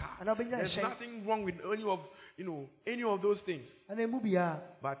owning a car. There's nothing wrong with any of those things.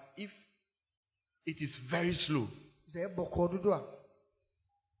 But if it is very slow,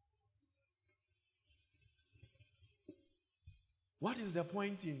 what is the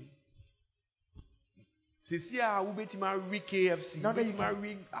point in Cecia ubetimari KFC,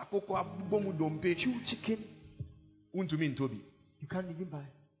 ubetimari akoko abubomu dompe, chicken? Untumi ntobi. You can't even buy.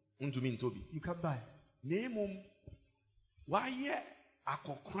 Untumi ntobi. You can't buy. Nemum why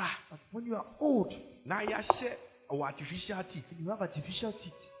akokra. But when you are old, na yashe artificial teeth. You have artificial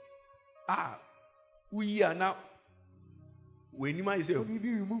teeth. We are now. When you might say, so maybe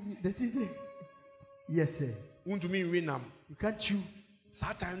remove the teeth. Yes, sir. You can't chew.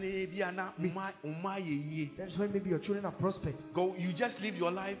 That's why maybe your children are prospered. Go, you just live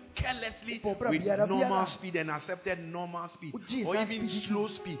your life carelessly with normal speed and accepted normal speed or even slow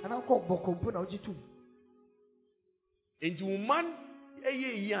speed. And you man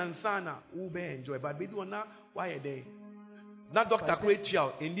enjoy, but we do not why a day. Not Dr.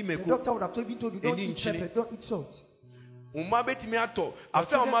 Quaitchiao in the doctor would have told you don't eat pepper, don't eat salt.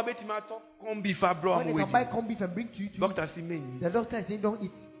 After corn beef, when they can buy corn beef and bring to you to Doctor eat. The doctor is saying don't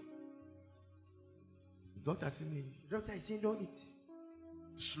eat. Doctor is saying don't eat.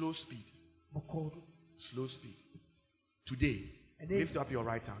 Slow speed. Slow speed. Today, lift up your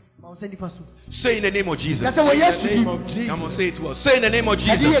right hand. Say in the name of Jesus. Come on, say it well. Say in the name of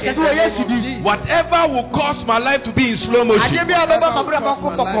Jesus. Whatever will cause my life to be in slow motion.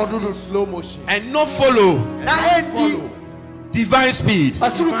 Slow motion. And not follow. Divine speed.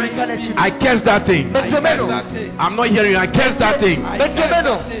 I curse that thing. I'm not hearing. I curse that thing.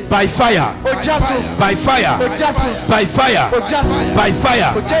 By fire. By fire. By fire. By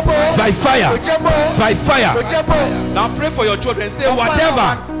fire. By fire. By fire. Now pray for your children. Say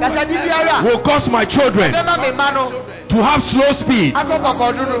whatever will cause my children to have slow speed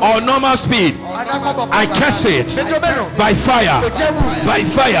or normal speed, I curse it by fire. By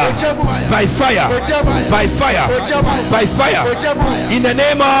fire. By fire. By fire. By fire. In the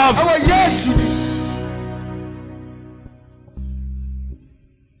name of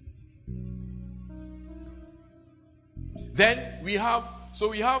then we have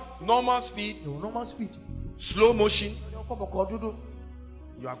normal speed, slow motion.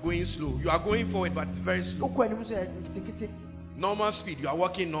 You are going slow. You are going forward, but it's very slow. Normal speed, you are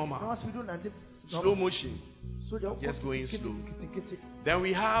walking normal. Slow motion, just going slow. Then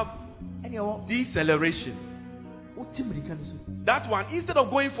we have deceleration. That one, instead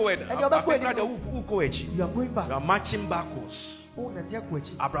of going forward, you are going back. You are marching backwards. Life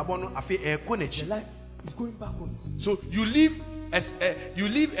is going backwards. So you leave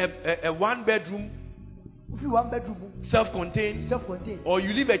a one bedroom, self-contained, or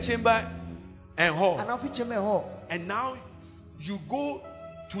you leave a chamber and hall, and now you go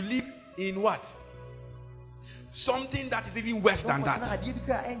to live in what? Something that is even worse than that.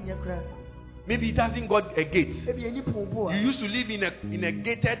 Maybe it hasn't got a gate. You used to live in a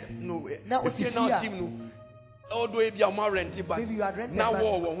gated although maybe you are renting, but now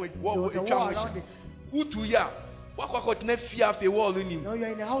wall around it. No, you're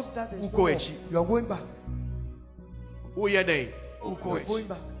in a house that is you are going back. You are going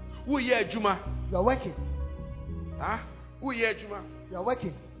back. You are working. You are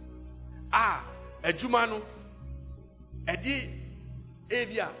working. A Juma no.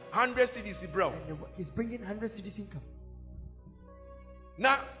 100 cities bro. He's bringing 100 cities income.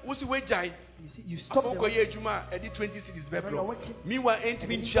 Now, what's the way, Jai? You stop the 20 cities bro. Meanwhile,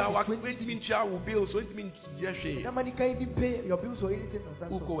 20 will bill, so 20 that money can't even pay your bills or anything.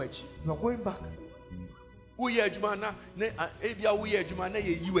 You are going back.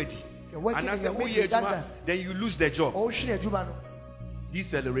 And I said, then you lose the job.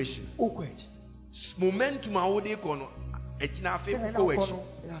 Deceleration. Momentum it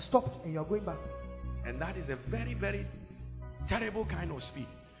has stopped and you are going back. And that is a very, very terrible kind of speed.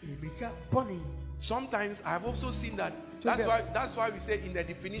 Sometimes I've also seen that. That's why we say in the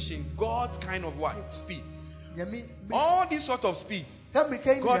definition, God's kind of what? Speed. All these sort of speed,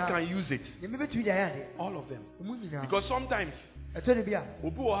 God can use it. All of them. Because sometimes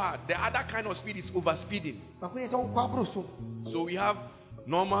the other kind of speed is overspeeding. So we have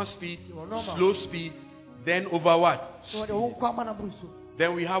normal speed, slow speed, then over what?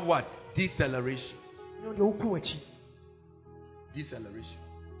 Then we have what? Deceleration. Deceleration.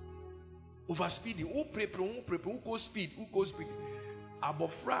 Overspeeding. Who goes speed?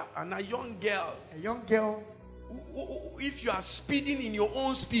 Abofra and a young girl. If you are speeding in your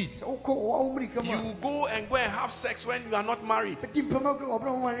own speed, you will go and have sex when you are not married.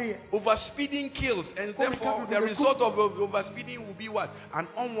 Overspeeding kills, and therefore the result of overspeeding will be what? An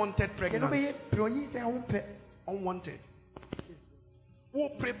unwanted pregnancy. Unwanted.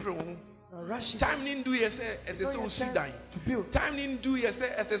 Time didn't do yes, as a so sit down. Time didn't do yes,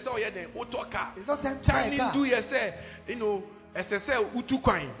 as a so yeah then otoka. Time didn't do yes, you know. It's not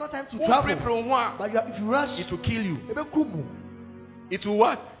time to travel. But if you rush, it will kill you. It will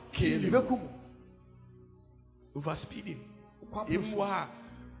what? Kill you. Overspeeding.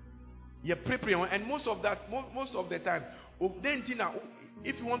 You're preparing, and most of the time,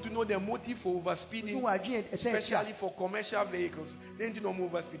 if you want to know the motive for overspeeding, especially for commercial vehicles, then you know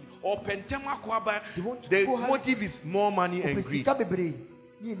overspeeding. Or pentema, the motive is more money and greed.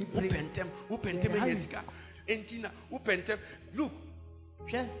 Look,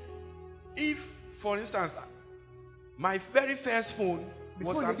 if for instance my very first phone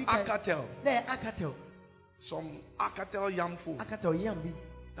was an Alcatel, some Alcatel Yam phone.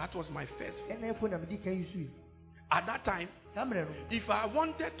 That was my first phone. At that time, if I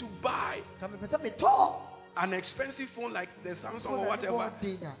wanted to buy an expensive phone like the Samsung or whatever,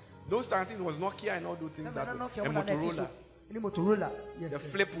 those times it was Nokia and all those things, that Motorola, yes, the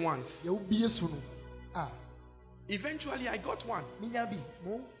flip ones. Eventually I got one,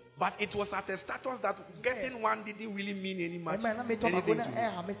 but it was at a status that getting one didn't really mean anything to me.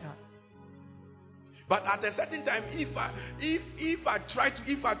 But at a certain time, if I try to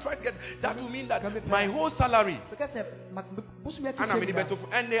get that, will mean that my whole salary,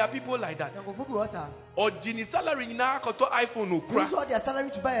 and there are people like that. Or Gini salary now got to iPhone or their salary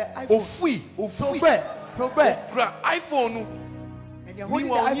to buy an iPhone. iPhone. And they're holding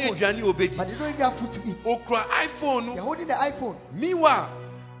the iPhone. But they don't even have food to eat. iPhone. They're holding the iPhone. Meanwhile,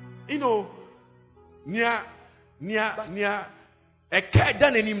 near a car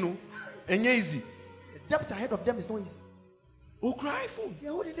done anymore. And easy. The debt ahead of them is not easy. iPhone.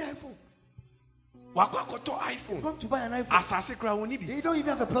 They're holding the iPhone. iPhone. Going to buy an iPhone. They don't even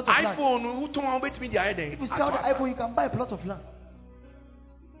have a plot of land. If you sell the iPhone, you can buy a plot of land.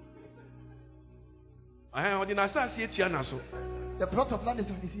 The plot of land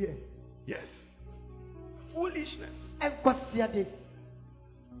is on here. Yes. Foolishness.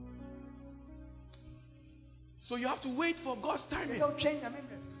 So you have to wait for God's timing.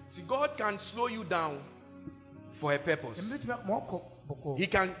 See, God can slow you down for a purpose. He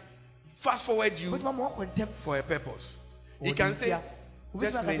can fast forward you for a purpose. He can say,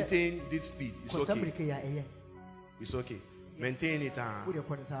 just maintain this speed. It's okay. It's okay. Maintain it.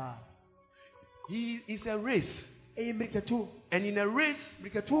 It's a race. And in a race,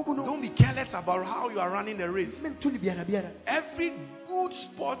 don't be careless about how you are running the race. Every good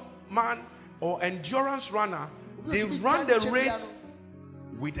sportsman or endurance runner, they run the race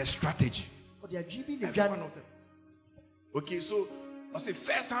with a strategy. Every one of them. Okay, so I say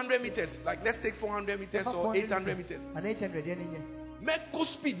first 100 meters, like let's take 400 meters or 800 meters. Make go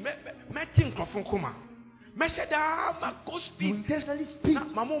speed. Make think of Funkuma. Make go speed. Intentionally speed.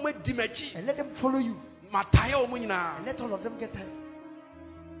 And let them follow you. And let all of them get tired.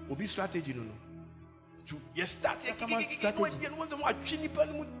 Obi strategy no. You start.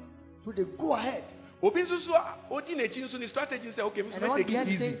 So they go ahead. Obi so the strategy say okay, and take it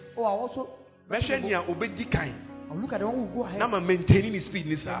easy. Oh, I also. I'll look at the one who go ahead. Now I'm maintaining the speed.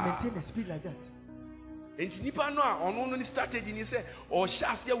 Maintain the speed like that. And nipa no on the strategy ni say or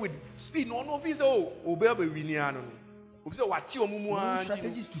share with speed no no be say obi abawini ano. Obi say wachi omumu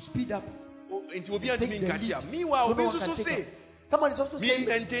strategy is to speed up. Into obi and me catch. Meanwhile obi so say someone is also saying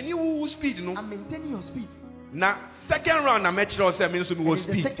maintaining speed no. I'm maintaining your speed. Now second round I met you say me so me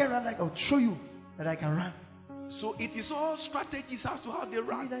speed. The second round I'll show you that I can run. So it is all strategies as to how they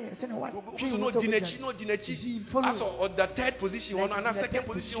run. No dinechi. As on the third position, on another second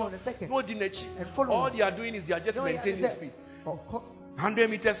position, no dinechi. All they are doing is they are just maintaining speed. 100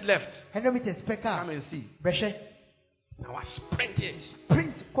 meters left. 100 meters per car. Come and see. Now I sprinted.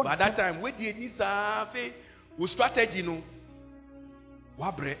 Sprint. By that time, we did this strategy, no.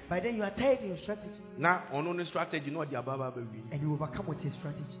 By then you are tired in your strategy. Now on strategy, no, and you overcome with his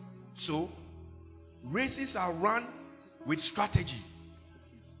strategy. So races are run with strategy.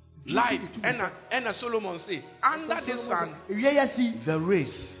 Life. And Solomon say, under the sun, the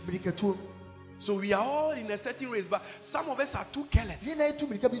race. So we are all in a certain race, but some of us are too careless. There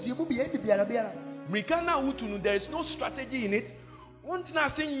is no strategy in it.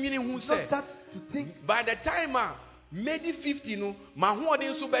 By the time maybe 50 no, my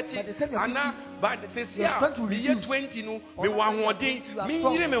hoarding so better. And now by the year 20 no,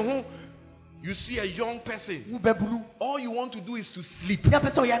 you see a young person. All you want to do is to sleep. You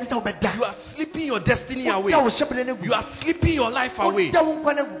are sleeping your destiny away. You are sleeping your life away.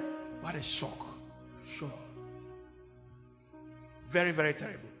 What a shock. Very, very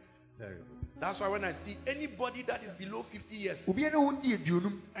terrible. That's why when I see anybody that is below 50 years and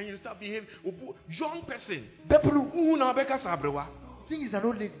you start behaving, young person, thing is an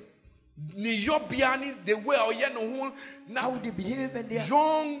old lady. The way now they behave and they are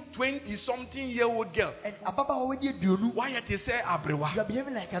young 20-something-year-old girl. And why they say abrewa? You are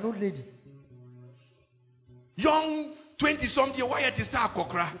behaving like an old lady. Young 20-something, why they say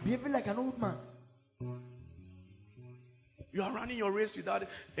akokra? Behaving like an old man. You are running your race without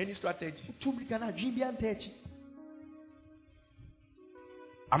any strategy.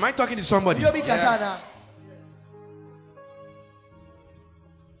 Am I talking to somebody? Yes.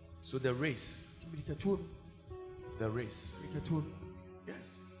 So the race. The race.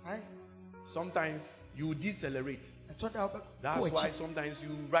 Yes. Sometimes you decelerate. That's why sometimes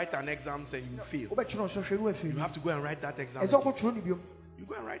you write an exam and you fail. You have to go and write that exam. You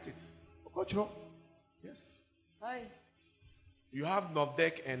go and write it. Yes. You have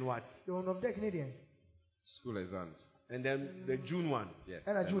NOVDEC and what? School exams. And then the June one. Yes.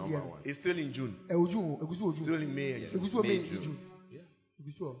 It's still in June. Still in May. Yes. May, June. Yeah.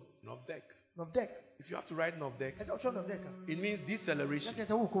 NOVDEC. If you have to write NOVDEC, it means deceleration.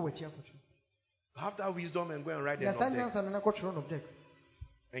 Have that wisdom and go and write the NOVDEC.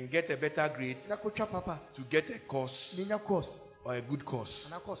 And get a better grade to get a course or a good course.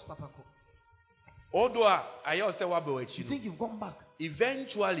 Although I also you think you've gone back,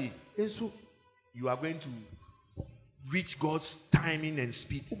 eventually you are going to reach God's timing and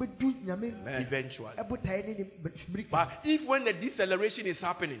speed eventually. But if when the deceleration is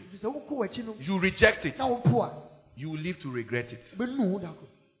happening, you reject it, you will live to regret it.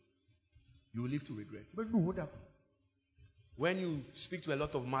 You will live to regret it. When you speak to a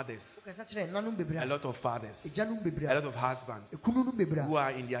lot of mothers, a lot of fathers, a lot of husbands who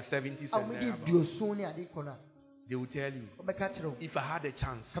are in their 70s and thereabouts, they will tell you, if I had a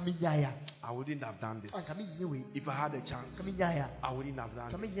chance, I wouldn't have done this. If I had a chance, I wouldn't have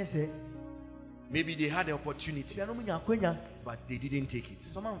done this. Maybe they had the opportunity, but they didn't take it.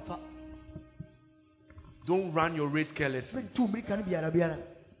 Don't run your race carelessly.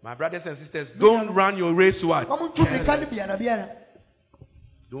 My brothers and sisters, don't run your race what? Careless.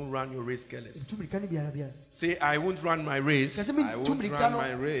 Don't run your race carelessly. Say, I won't run my race. I won't run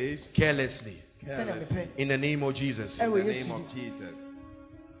my race carelessly. Carelessly. In the name of Jesus. In the name of Jesus.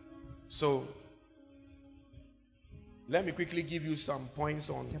 So, let me quickly give you some points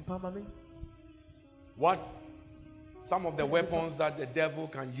on what some of the weapons that the devil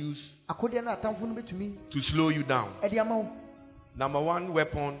can use to slow you down. Number one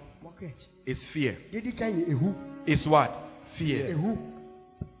weapon is fear. Is what? Fear.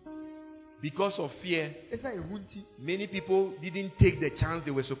 Because of fear, many people didn't take the chance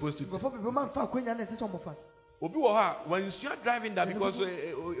they were supposed to take. When you are driving that, because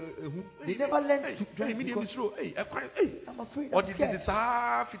they never learn to drive. I'm afraid. Or did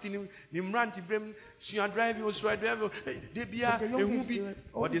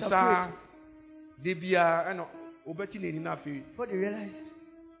before they realized,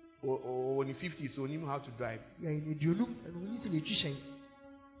 or in the 50s, so knew how to drive.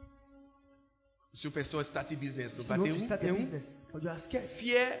 Super so started business, so, but you are scared.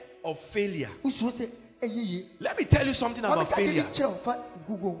 Fear of failure. Let me tell you something about failure.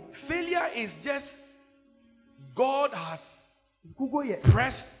 Failure is just God has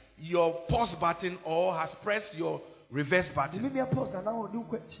pressed your pause button or has pressed your reverse button.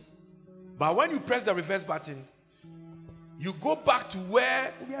 But when you press the reverse button, you go back to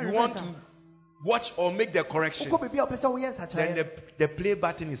where you want to watch or make the correction. Then the play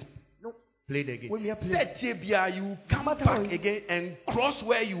button is played again. You come back again and cross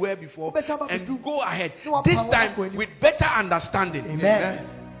where you were before and go ahead. This time with better understanding. Amen.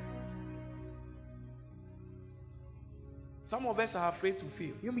 Some of us are afraid to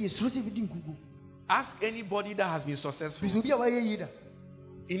fail. Ask anybody that has been successful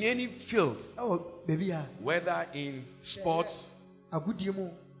in any field, whether in sports,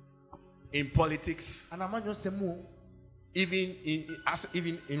 in politics, even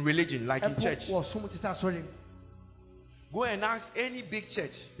in religion, like in church. Go and ask any big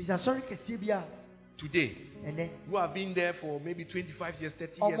church today who have been there for maybe 25 years,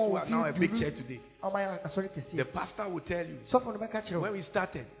 30 years, who are now a big church today. The pastor will tell you, when we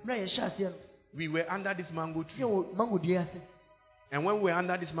started, we were under this mango tree. And when we were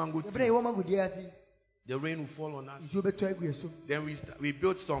under this mango tree, the rain will fall on us. Then we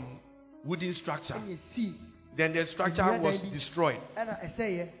built some wooden structure. Then the structure was destroyed.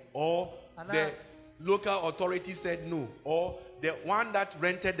 Or the local authority said no. Or the one that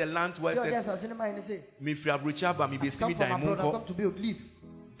rented the land was said,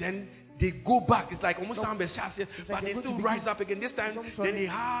 then they go back. It's like almost but they still rise up again. This time, then they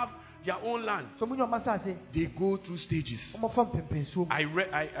have their own land. They go through stages.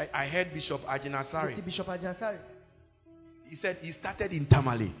 I heard Bishop Ajinasari. He said he started in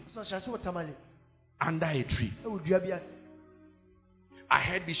Tamale. Under a tree. I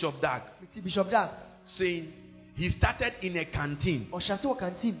heard Bishop Dag saying he started in a canteen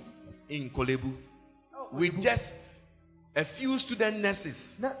in Kolebu with just a few student nurses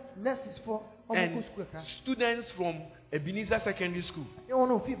and students from Ebenezer Secondary School.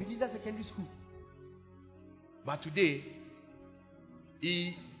 But today,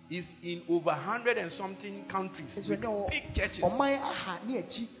 he is in over 100 and something countries with big churches.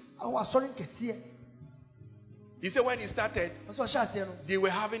 He said when he started, they were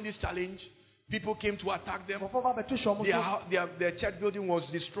having this challenge. People came to attack them. Their church building was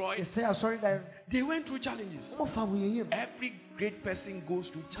destroyed. They went through challenges. Every great person goes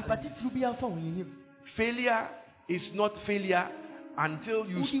through challenges. Failure is not failure until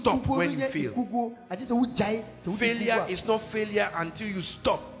you stop when you fail. Failure is not failure until you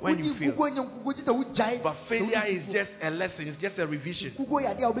stop when you fail. But failure is just a lesson, it's just a revision.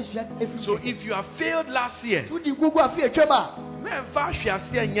 So if you have failed last year,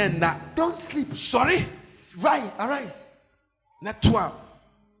 don't sleep. Sorry? Arise.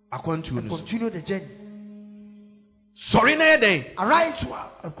 Continue the journey. Sorry, arise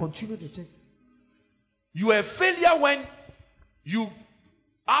and continue the journey. You are a failure when you,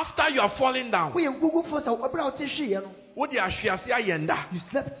 after you are falling down. You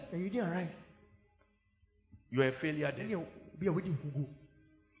slept and you didn't arise. You are a failure then.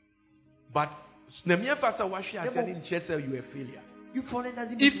 But you are a failure. If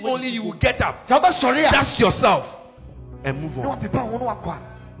only you will get up, dust yourself, and move on.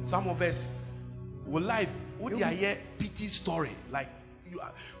 Some of us will life. What you hear pity story like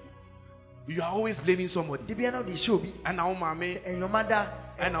you are always blaming somebody. And our mommy and your mother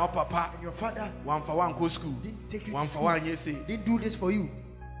and our papa and your father. One for one go school. Didn't take you. One for one, yes. Didn't do this for you.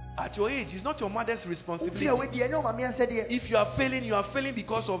 At your age, it's not your mother's responsibility. If you are failing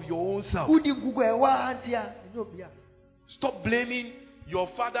because of your own self. Stop blaming your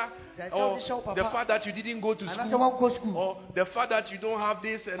father or the fact that you didn't go to school or the fact that you don't have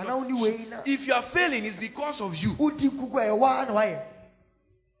this. And if you are failing, it's because of you.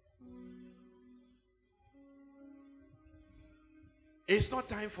 It's not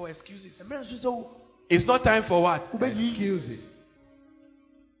time for excuses. It's not time for what? Excuses.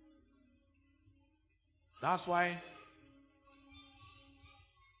 That's why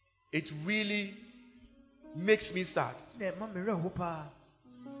it really makes me sad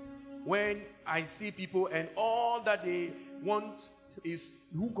when I see people and all that they want is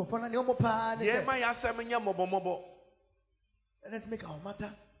let's make our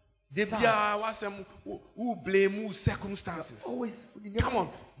matter. Who blame circumstances. Come on,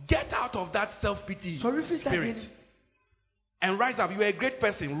 get out of that self-pity spirit and rise up. You are a great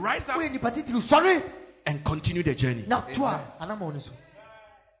person. Rise up and continue the journey.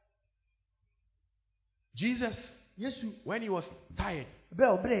 Jesus, when he was tired,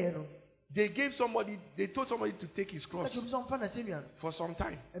 they told somebody to take his cross for some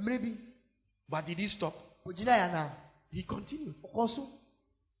time. But did he stop? He continued.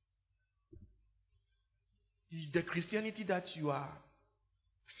 The Christianity that you are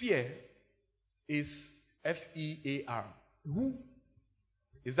fear is F-E-A-R.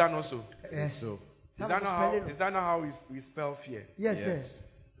 Is that not so? Yes. So, is that not how we spell fear? Yes.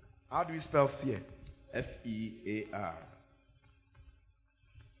 How do we spell fear? F-E-A-R.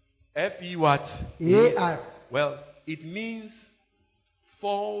 F-E what? A-R. Well, it means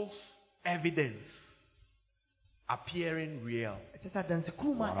false evidence appearing real.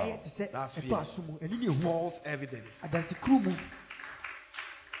 Wow. That's fear. False evidence.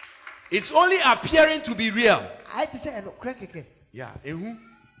 It's only appearing to be real. Yeah.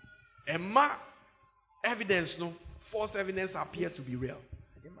 Emma evidence, no. False evidence appear to be real.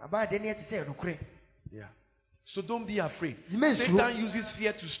 Yeah. So don't be afraid. Satan uses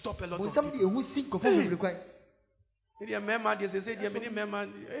fear to stop a lot of people. What's the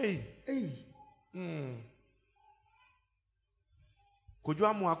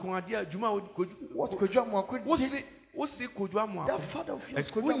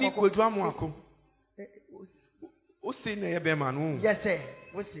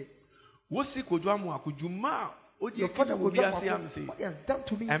your father will be done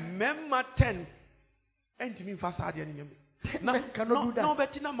to me. And member 10 and to me for sad cannot do that. No,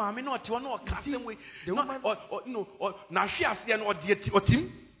 but no, mammy, not you know, casting way, or now she has the or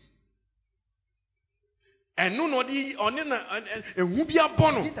team. And no, the on and who be a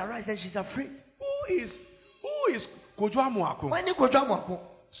bono. She's afraid. Who is Kojuamuako? Why ni Kojuamuako?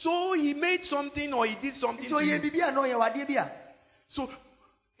 So he made something or he did something. So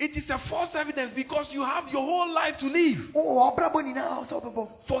it is a false evidence because you have your whole life to live.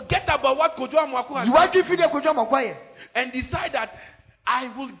 Forget about what Kojuamuako has done. And decide that I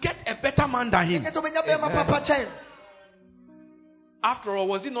will get a better man than him. After all,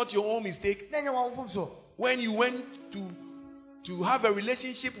 was it not your own mistake? When you went to have a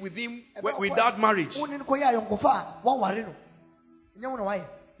relationship with him without marriage. So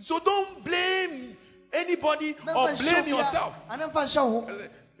don't blame anybody or blame yourself. As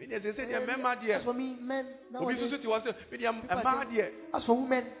for me, men. As for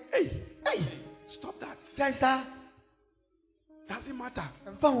women, hey, stop that. Doesn't matter.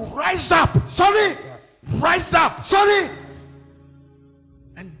 Rise up. Rise up.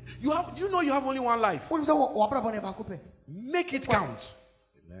 And you have only one life. Make it count.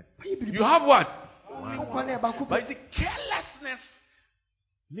 You have what? But it's carelessness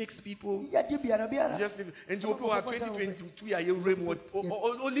makes people just live. And you are 2022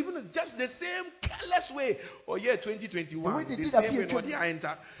 or living just the same careless way. Or 2021. The same way or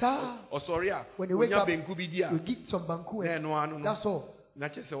enter. Or sorry, when they wake up, you get some banku. That's all. The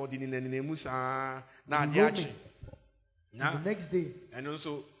next day. And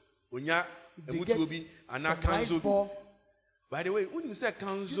also, by the way, when you say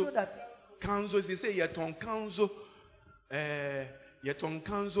kanzo, Kanzo, they say yeton kanzo, $8.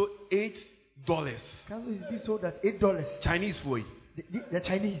 Kanzo is being sold at $8. Chinese boy. The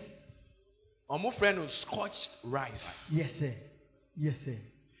Chinese. My friend was scotched rice. Yes, sir. Yes, sir.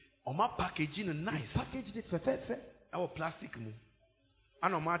 My packaging is nice. Packaged it fair. Our plastic mo.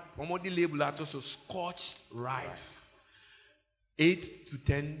 And my label also scotched rice. 8 to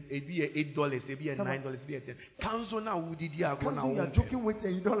 10, it be $8, it be $9, it be $10. Kanzo now who did you go now? You are joking with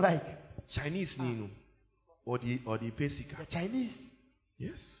and you don't like Chinese Nino or the Pesika. The Chinese.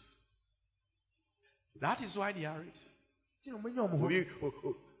 Yes. That is why they are rich.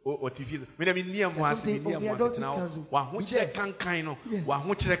 TV. When I mean near Moasi now, Wahuche Kankaino,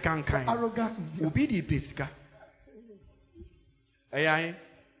 Wahuche Kankaino. Ubidi Pesika. Ay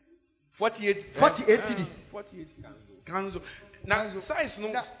 48 cities. 48 Kanzo. Now size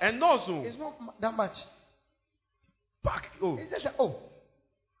no and also it's not that much. Back it's just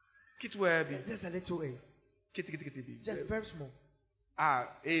kit where be just a little kit just very small.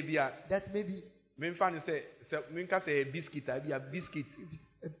 Abia that maybe me fan say minka say biscuit I be a biscuit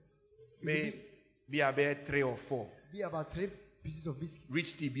may be about 3 or 4 be about 3 pieces of biscuit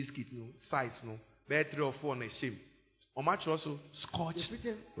rich tea biscuit no size no be 3 or 4 na shame o match also scotched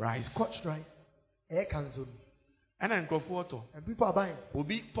rice air Kanzo. And then photo. And people are buying. Will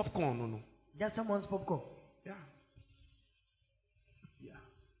be popcorn, no. Just someone's popcorn. Yeah.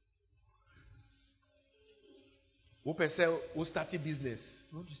 We'll start a business.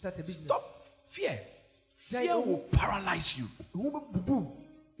 You want to start a business? Stop fear. Fear will paralyze you.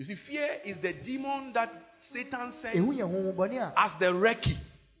 You see, fear is the demon that Satan sent as the Reiki.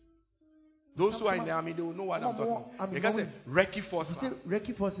 Those who are in the army, they will know what I'm talking about. They can say Reiki forces.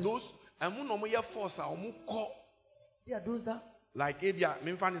 Those force are yeah, those that like Abia,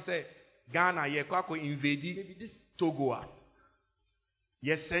 Mimfani say Ghana, ye kwako invade Togo.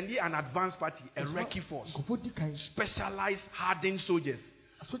 Yes, send an advanced party, a Reiki force, specialized hardened soldiers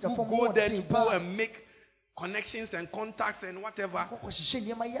who go there to go and make connections and contacts and whatever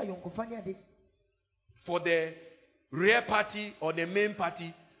for the rear party or the main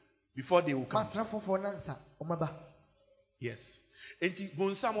party before they will come. Yes. If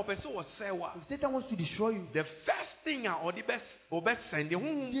Satan wants to destroy you, the first thing or the best send or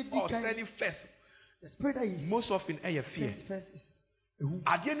sending first, the spirit that is most often a fear. First is come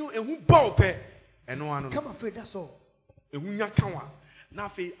afraid, that's all.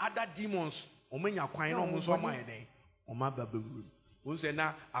 Now other demons and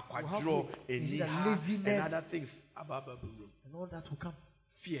other things about and all that will come.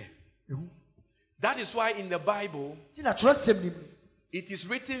 Fear. That is why in the Bible it is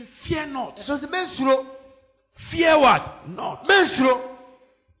written, fear not. Fear what? Not.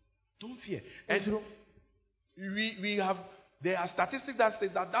 Don't fear. And we have, there are statistics that say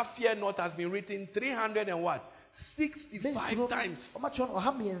that fear not has been written 365 times.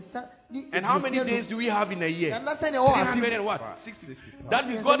 And how many days do we have in a year? 360. That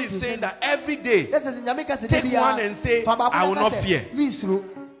means God is saying that every day, take one and say, I will not fear.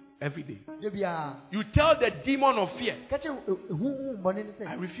 Every day. You tell the demon of fear,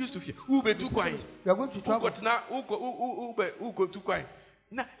 I refuse to fear. We are going to travel.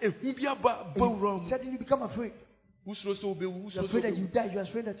 Suddenly you become afraid. You're afraid that you die. You're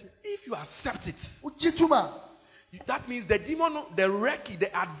afraid that you... If you accept it, that means the demon, the Reiki,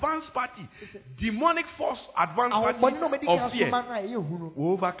 the advanced party, demonic force, advanced party of fear will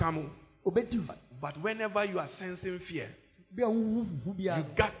overcome. But whenever you are sensing fear, you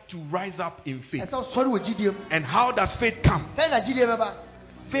got to rise up in faith. And how does faith come?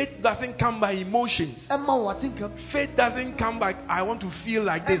 Faith doesn't come by emotions. Faith doesn't come by I want to feel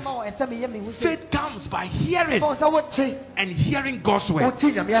like this. Faith comes by hearing and hearing God's word.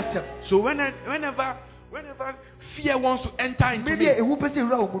 So whenever fear wants to enter into me,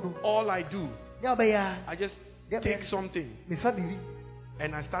 all I do, I just take something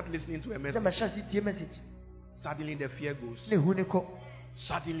and I start listening to a message. Suddenly the fear goes.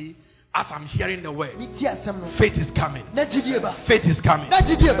 Suddenly, as I'm hearing the word, faith is coming. Faith is coming.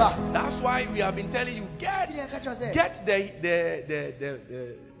 That's why we have been telling you, get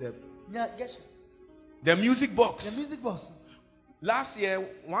the music box. Last year,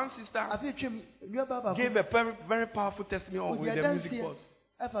 one sister gave a very, very powerful testimony with the music box.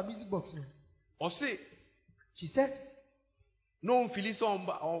 She said, no, sorry.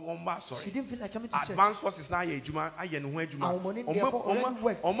 She didn't feel like coming to church. Advanced forces now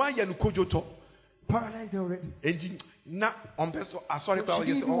paralyzed already. Sorry, she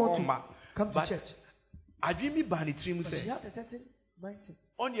didn't even want to come to church. But she had a certain mindset.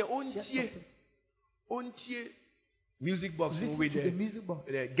 On your own music box with the music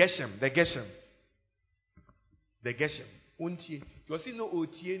box. The Geshem. Untie. You see no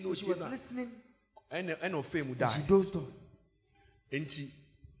otie no. She was listening. And ofemu die. She dozed off. Enti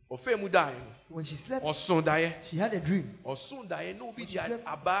ofemu die. When she slept, osun die. She had a dream. Osun die no be dia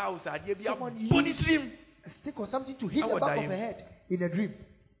aba usadie bia body dream. A stick or something to hit the back of her head in a dream.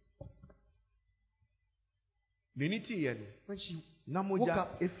 When she woke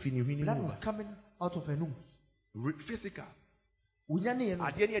up, blood was coming out of her nose. Physical. But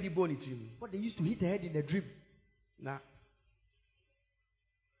they used to hit her head in a dream. Now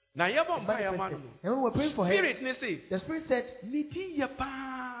and when we were praying for her, the spirit said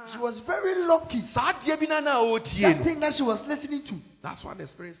she was very lucky. That thing that she was listening to. That's what the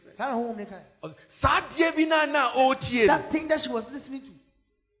spirit said. That thing that she was listening to.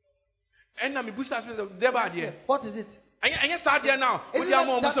 What is it? Isn't that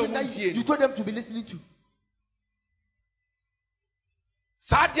thing that you told them to be listening to?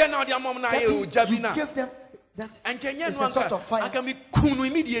 That you gave them that it's a sort of fire.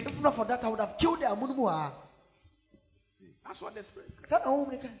 If not for that, I would have killed them. That's what the spirit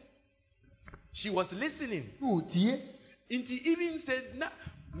said. She was listening. He even said,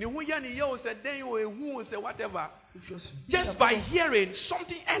 whatever. Just by hearing,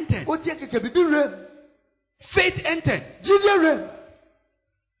 something entered. Faith entered.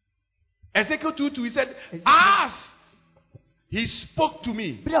 Ezekiel 2:2, he said, as he spoke to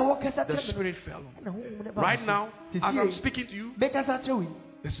me, the spirit fell on me. Right now, as I'm speaking to you,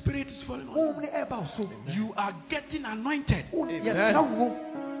 the spirit is falling on you. You are getting anointed.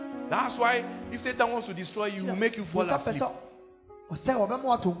 That's why if Satan wants to destroy you, he will make you fall asleep. It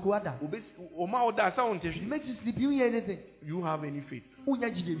makes you sleep. You hear anything. You have any faith.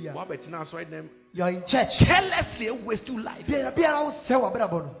 You are in church. Carelessly waste your life.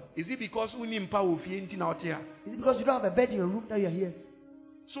 Is it because Is it because you don't have a bed in your room that you are here?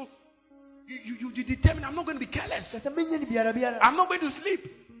 So you determine, I'm not going to be careless. I'm not going to sleep.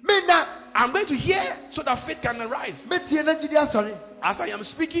 I'm going to hear so that faith can arise. As I am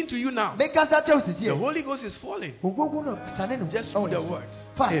speaking to you now, the Holy Ghost is falling. Just through the words.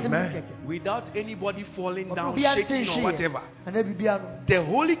 Amen. Without anybody falling down, shaking or whatever. The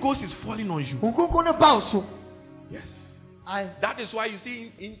Holy Ghost is falling on you. Yes. That is why you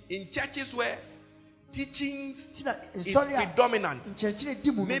see in churches where teaching is predominant,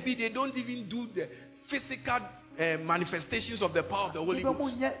 maybe they don't even do the physical manifestations of the power of the Holy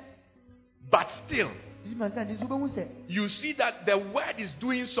Ghost. But still, you see that the word is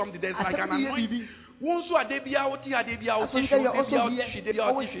doing something. There's like an anointing.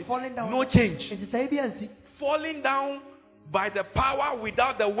 No change. Falling down by the power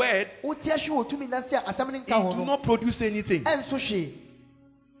without the word, it do not produce anything.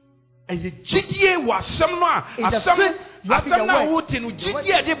 And the GDA was some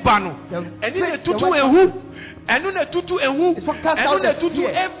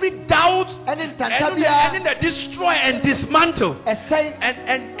every doubt and then destroy and dismantle.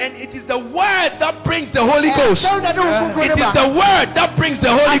 And it is the word that brings the Holy Ghost. It is the word that brings the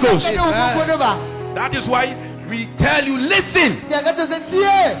Holy Ghost. That is why we tell you, listen.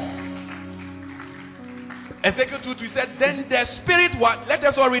 Ezekiel 2:2 said, then the spirit what? Let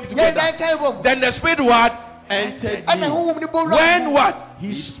us all read it together. Then the spirit what? Entered me. When what?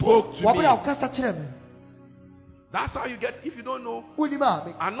 He spoke to me. That's how you get, if you don't know,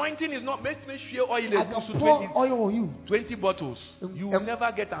 anointing is not, make sure oil 20 bottles. You will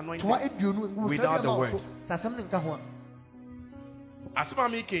never get anointed without the word. As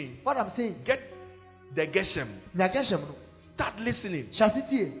what I'm saying, get the Geshem. Start listening.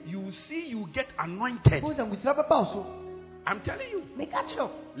 You see, you get anointed. I'm telling you.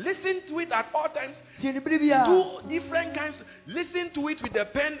 Listen to it at all times. Do different kinds. Listen to it with a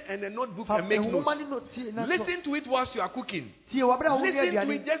pen and a notebook and make notes. Listen to it whilst you are cooking. Listen to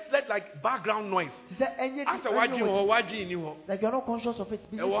it just like background noise. Like you're not conscious of it.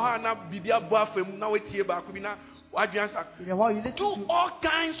 Do all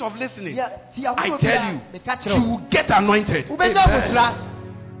kinds of listening. I tell you, you will get anointed.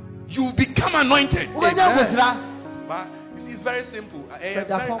 You will become anointed. But you see, it's very simple.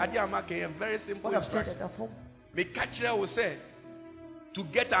 Very simple instruction. The catcher will say, to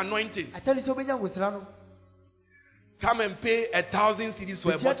get anointed, come and pay 1,000 cedis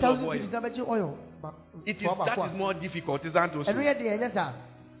for a bottle of oil. That is more difficult, isn't it?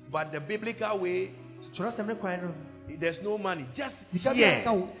 But the biblical way there's no money. Just hear.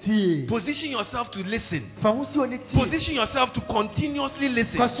 Position yourself to listen. Position yourself to continuously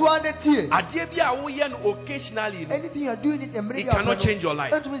listen. Occasionally, anything you're doing it cannot change your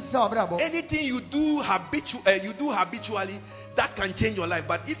life. Anything you do habitually, that can change your life.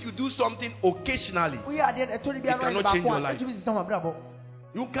 But if you do something occasionally, it cannot change your life.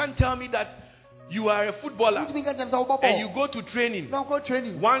 You can't tell me that you are a footballer and you go to training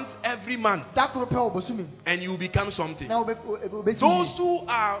once every month and you become something. Those who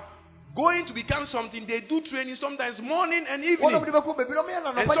are going to become something, they do training sometimes morning and evening.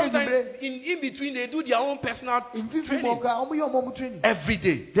 And sometimes in between they do their own personal training. Every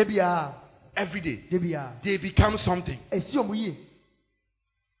day. Every day. They become something.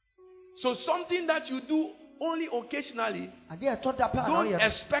 So something that you do only occasionally, don't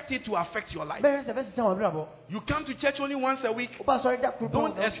expect it to affect your life. You come to church only once a week.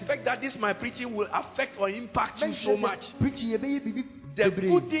 Don't expect that this my preaching will affect or impact you so much. The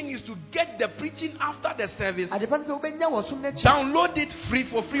good thing is to get the preaching after the service. Download it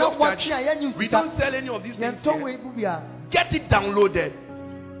for free of charge. We don't sell any of these things here. Get it downloaded.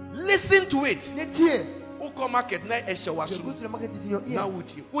 Listen to it.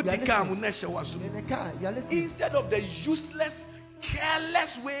 Instead of the useless,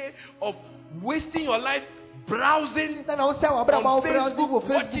 careless way of wasting your life browsing on Facebook,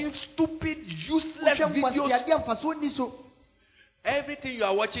 watching stupid, useless videos. Everything you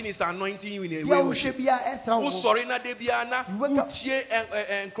are watching is anointing you in a way. Sorry, na debiana. Utie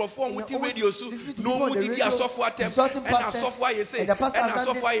microphone with radio so no mudi software temp and software you say and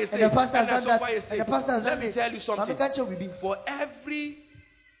software you say and software you say. Let me tell you something. For every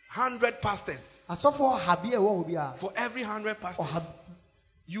 100 pastors,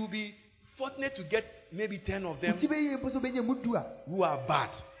 you'll be fortunate to get maybe 10 of them who are bad.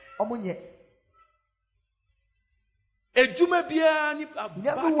 Doctors,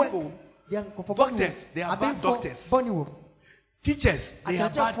 they are bad doctors. Teachers, they are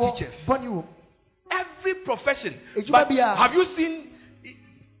bad teachers. Every profession. But have you seen?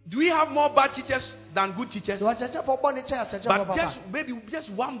 Do we have more bad teachers than good teachers? But just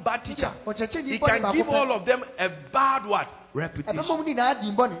one bad teacher, he can give all of them a bad what? Reputation.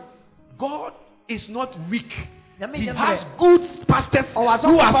 God is not weak. He has good pastors who are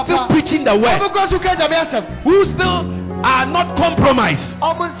still preaching the word, who still are not compromised.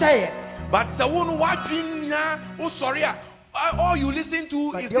 But the one watching now, oh sorry, all you listen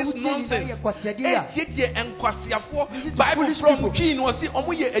to is this nonsense. Bible from King was see there's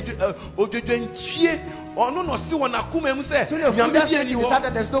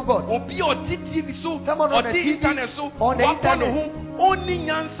no God. Only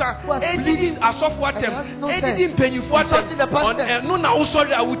answer. You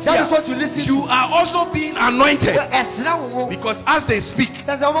are also being anointed because as they speak,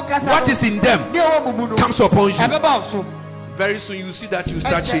 what is in them comes upon you. Very soon you see that you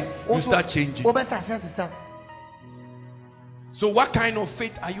start changing. So what kind of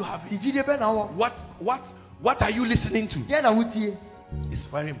faith are you having? What are you listening to? It's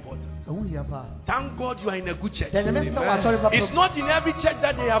very important. Thank God you are in a good church. It's not in every church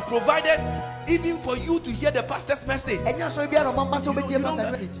that they have provided even for you to hear the pastor's message.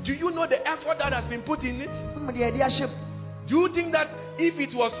 Do you know the effort that has been put in it? Do you think that if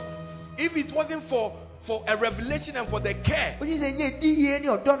it wasn't for a revelation and for the care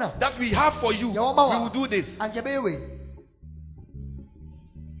that we have for you, we will do this?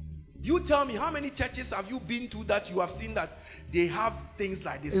 You tell me, how many churches have you been to that you have seen that they have things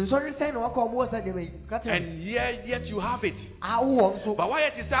like this? And yet you have it. But why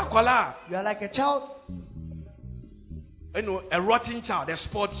it is that? You are like a child. You know, a rotten child, a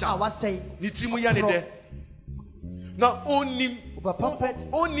sports child. Now onim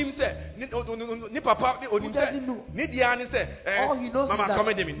say ni papa onim say ni diani say mama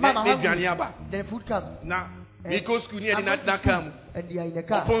come de me duani aba. The food comes. Na because school near na come. And they are in the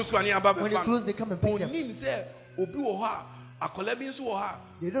car. When they close, they come and pick them.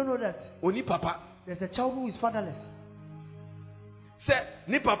 They don't know that. Oni papa. There's a child who is fatherless. Say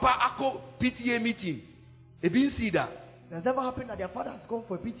ni papa ako PTA meeting. Ebin see that. It has never happened that their father has gone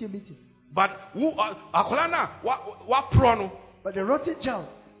for a PTA meeting. But who akolana what prono? But the rotten child,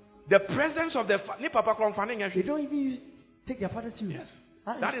 the presence of the ni papa they don't even take their father serious. Yes.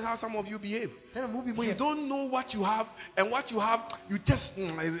 That is how some of you behave. You don't know what you have, and what you have, you just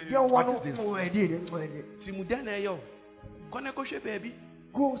what is this? Baby.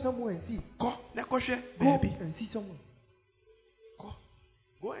 Go somewhere and see. Go baby. And see someone.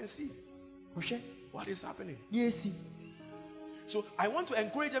 Go and see. What is happening? Yes. So I want to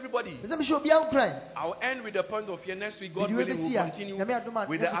encourage everybody. I'll end with the point of fear. Next week, God willing, will continue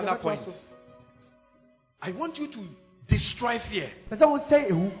with the other points. I want you to destroy fear.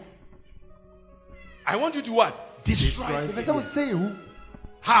 I want you to what? Destroy fear.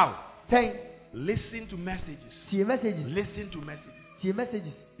 How? Listen to messages. Listen to messages.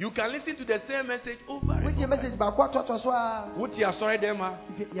 You can listen to the same message over and over. What you are sorry, them,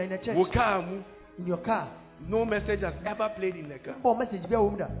 you're in a church. In your car. No message has ever played in the car.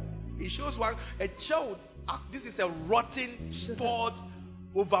 It shows a child. This is a rotten, spoiled,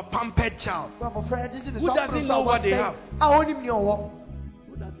 over pampered child. Who doesn't know what they have? Who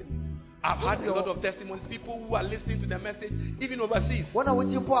doesn't? I've had a lot of testimonies. People who are listening to the message, even overseas.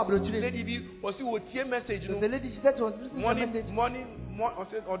 Lady B was a message. The lady, she said she was listening to the message.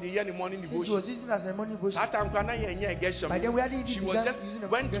 Or the year morning devotion. She was using as a morning devotion. That time, by then we hadn't even begun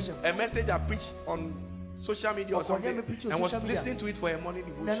using a message I preached on social media or something, and was listening to it for a morning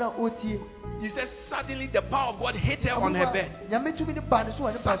devotion. He said suddenly the power of God hit her on her bed.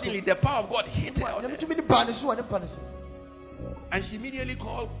 Suddenly the power of God hit her on her bed. And she immediately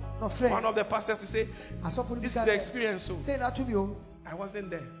called one of the pastors to say, this is the experience. So I wasn't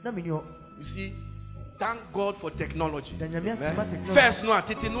there. You see, thank God for technology. First,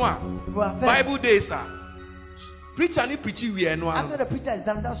 Bible days are. Preacher ni preaching we after the preacher is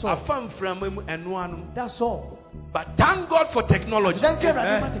done, that's all. That's all. But thank God for technology. That's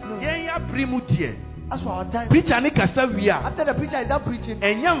for our time. Preacher ni kasa we are. After the preacher is done preaching,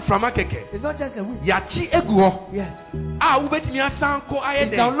 it's not just a week. Yachi egu. Yes.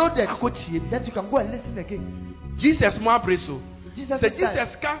 It's downloaded. That you can go and listen again. Jesus more preso.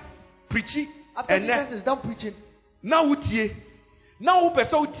 Jesus can preach. After Jesus is done preaching, now utie. Now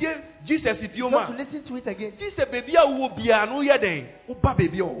Jesus if you want to listen to it again. Jesus baby will be no yeden. Oba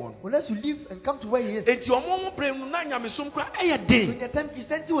baby one. Unless you leave and come to where he is. So the time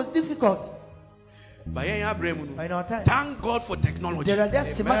Christianity was difficult. By in our time. Thank God for technology. There are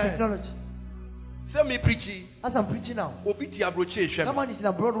smart technology. So me preaching. As I'm preaching now. Someone is in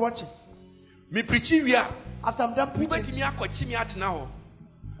abroad watching. Me preaching we are. After I'm done preaching.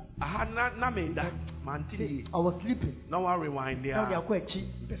 I was sleeping. Now I rewind there. Now they are quite cheap.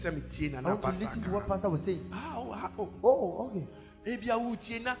 I want to listen to what pastor was saying. Oh, okay.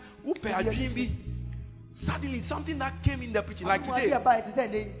 Suddenly something that came in the preaching, like today.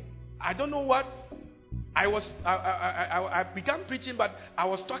 I don't know what I began preaching, but I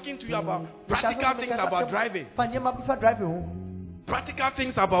was talking to you about practical things about driving. Practical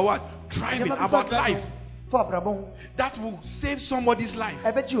things about what? Driving, about life. That will save somebody's life.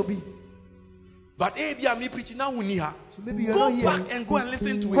 I bet you'll be. But me preaching now we need her. So maybe you're go not back here. And go and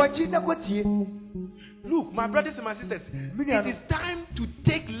listen to it. Look, my brothers and my sisters, it is time to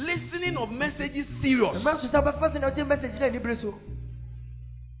take listening of messages serious.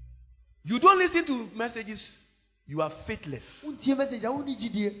 You don't listen to messages, you are faithless.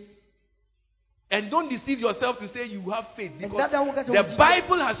 And don't deceive yourself to say you have faith, because the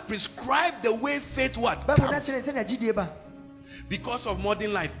Bible has prescribed the way faith what comes. Because of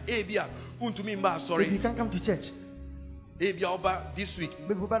modern life. Sorry. You can't come to church. This week,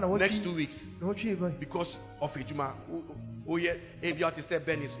 next 2 weeks, because of Ejuma. To say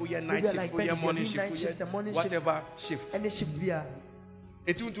Benis, night shift, morning shift, whatever shift. Any shift we are.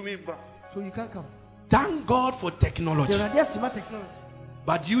 So you can't come. Thank God for technology. There are smart technology.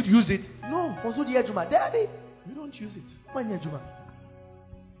 But you use it? No. Daddy. You don't use it.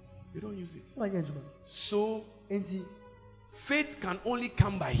 You don't use it. So, faith can only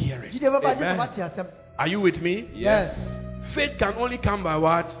come by hearing. Amen. Are you with me? Yes. Faith can only come by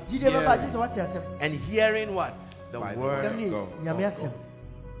what? Hearing. And hearing what? The word of God.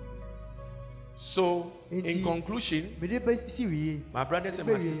 So, in conclusion, my brothers and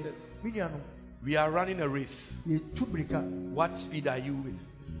my sisters, we are running a race. What speed are you with?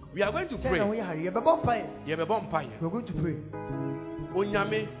 We are going to pray. We're going to pray.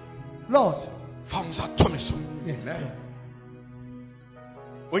 Onyame, Lord, yes.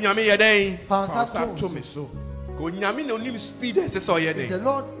 Onyame yeden. Onyame no nim speed as so yeden. The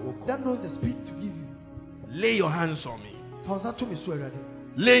Lord that knows the speed to give you. Lay your hands on me.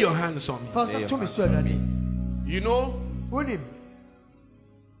 Lay your hands on me. You know,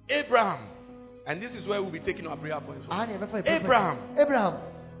 Abraham, and this is where we'll be taking our prayer points from. Abraham,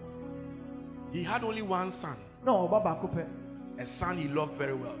 he had only one son. A son he loved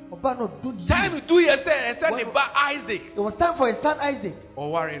very well. Time to do Isaac. It was time for his son Isaac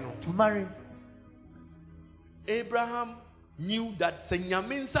to marry. Abraham knew that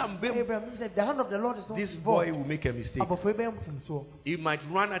Abraham said, the hand of the Lord is not this boy will make a mistake. He He might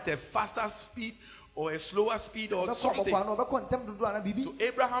run at a faster speed, or a slower speed or something. So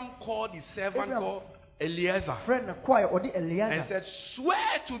Abraham called his servant called Eliezer and said,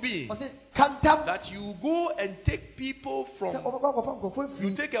 swear to me that you go and take people from,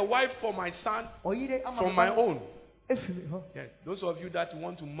 you take a wife for my son from my own. Yeah, those of you that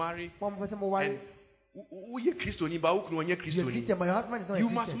want to marry and you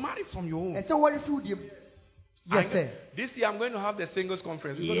must marry from your own. Yes, this year I'm going to have the singles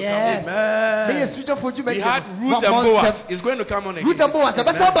conference. It's going to come in. We had Ruth and Boaz. It's going to come on again. Ruth and Boaz.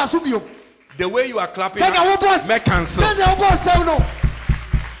 The way you are clapping, may cancel.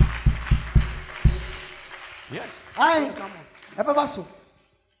 Yes. Come on.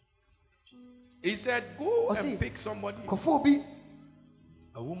 He said, go and pick somebody.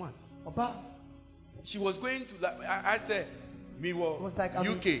 A woman. She was going to, I said, me was like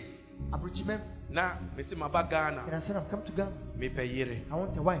UK. Now, me say my back Ghana. And I said, I've come to Ghana. Me pay yere. I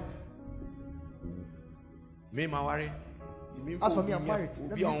want a wife. Me ma worry. As for me, I'm married.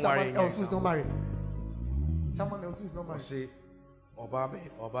 Let me someone else who's not married. Someone else who's not married. Say, Obabe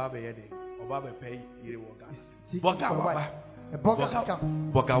yede. Obabe pay yere woga.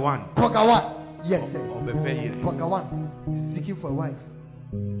 Bogawan. Yes, sir. Bogawan. Seeking for a wife.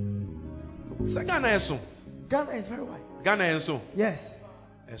 Ghana is so. Ghana is very wide. Ghana is so. Yes.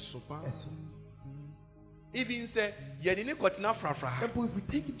 Yes. Even say yedini kotina frafraha. If we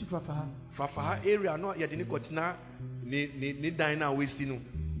take him to Frafraha area no yedini kotina ni dina westi no.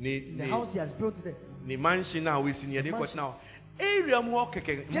 The house he has built there. Ni mansion na westi ni yedini kotina. Area mo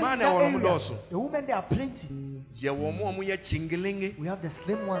keke man e wono doso. The women there are plenty. Ye wo mo ye chingelenge. We have the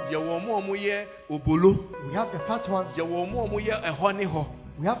slim ones. Ye wo mo ye obolo. We have the fat ones. Ye wo mo ye ehoni ho.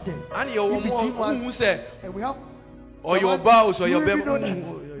 We have them. And ye wo mo who say and we have or your bows or your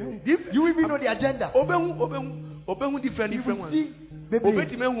you even know the agenda. Obehu different ones.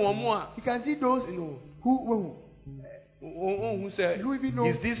 You can see those who say,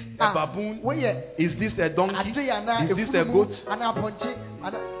 is this a baboon? Is this a donkey? Is this a goat?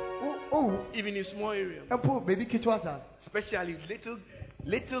 Even in small area. Especially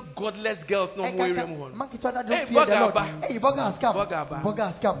little godless girls no more area. Hey, Boga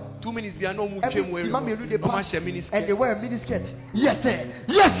has come. 2 minutes they are no more area. And they wear a miniskirt. Yes, sir.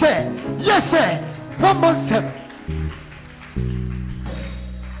 Yes, sir. Yes, sir. One more step.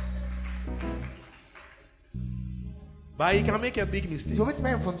 But he can make a big mistake. So which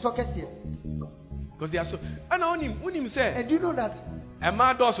man from soccer here? Because they are so. And only say. And do you know that? A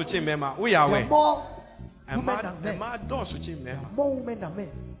man does to change member. We are aware. More a man does to change member. More women than men.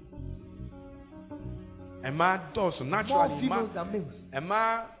 A man does naturally. More females than males. A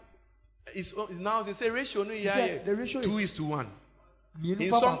man is now they say ratio no yeah. The ratio 2:1.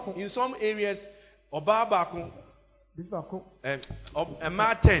 In some areas, Obabako. A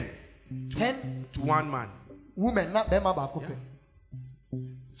man 10 to 1 man. Women not them about.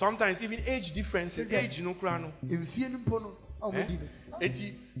 Sometimes even age difference. Age no crano.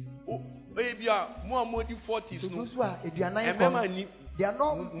 Ebia more 40s no. They are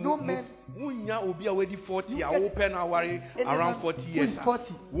no men. Unya obi a wedi 40 a open aware around 40 years.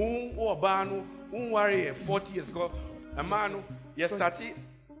 40. Won oba no worry 40 years go. A man no you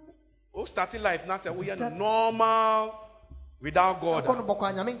starting life now say we are normal without God.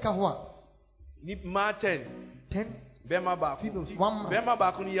 Ni Martin 10 Bema ba. Bema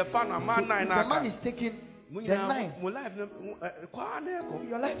ba kun ye fan man 9 na. The man is taking the 9.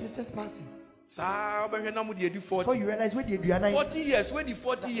 Your life is just passing. Before you realize where the 40 years, where the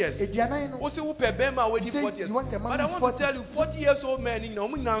 40 years. Also, who pay Bema where the 40 years. But I want to tell you, 40 years old men, you know,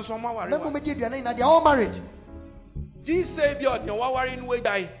 they are all married. Jesus said, "You way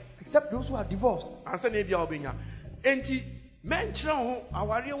die." Except those who are divorced. And men so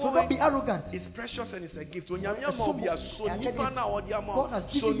don't be arrogant. It's precious and it's a gift. When you have God has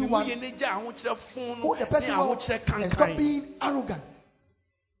given you one. Hold the person well and stop being arrogant.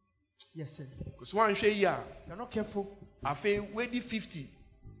 Yes, sir. Because one share you're not careful. I feel wait 50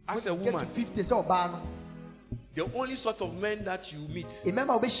 as a woman. 50 so bad. The only sort of men that you meet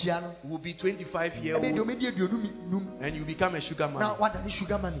will be 25 years old, and you become a sugar man. Now what is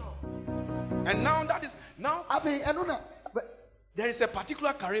sugar money? And now that is now. There is a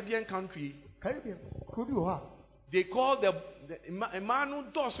particular Caribbean country. They call the man who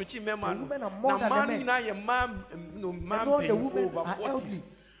does which man. The women are elderly.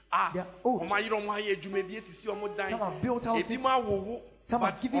 They are old. Some have built houses. Some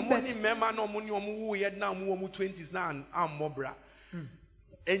have given birth.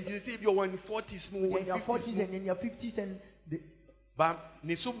 And you see, if you're in 40s, in your 40s and in your 50s, and but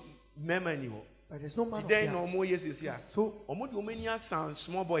there's no man. So so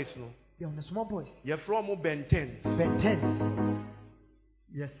small boys, no. They are the small boys. You're from Ben 10. Ben 10.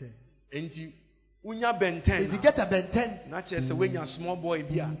 Yes, sir. And unya Ben 10. If you get a Ben 10, not just when you're a small boy,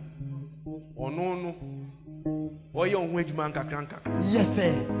 dear. Or no. Or you're on wage man kakranka. Yes,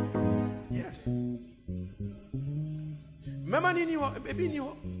 sir. Yes. Mama ni wa baby ni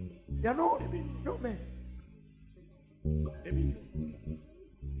wa. They are no man.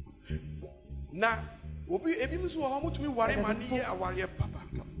 Na obi ebi muso ho mutumi ware mani ye aware papa.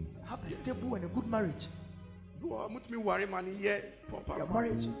 Have a stable and a good marriage. Mutumi ware mani ye papa. Your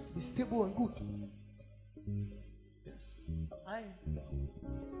marriage is stable and good. Yes.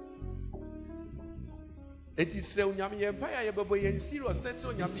 It is so nyame empire ye babo ye serious. Let's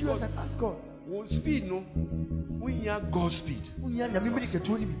so nyame serious and ask God. One speed no. We are God's speed.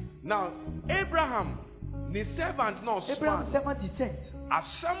 Now Abraham, the servant now. Abraham's servant is sent. As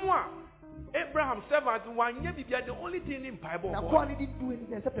someone, Abraham's servant, one year the only thing in Bible. He didn't do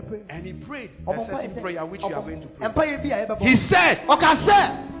anything except to pray. And he prayed a certain prayer which you are going to pray. He said, "Okay,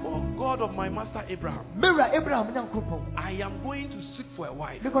 oh God of my master Abraham, I am going to seek for a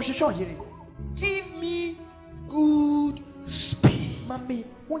wife. Give me good speed.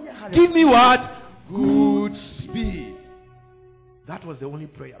 Give me what? Good speed." That was the only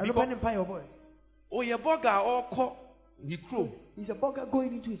prayer. Oh, your burger or call the crow. He's a burger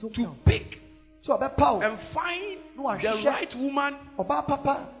going into his own to pick so and find the right woman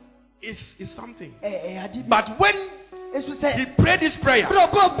is something. But when he prayed this prayer,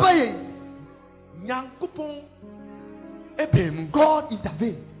 God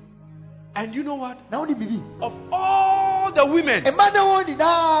intervened. And you know what? Of all the women,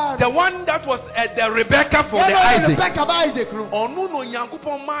 the one that was the Rebecca for the Isaac,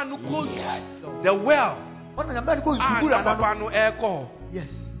 the well. Yes.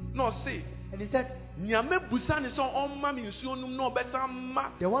 No, see. And he said, the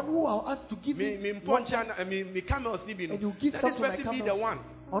one who are asked to give me camels, and you give that person be the one.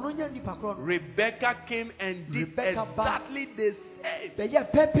 Rebecca came and did exactly the same.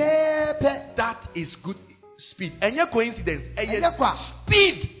 That is good speed. And your coincidence.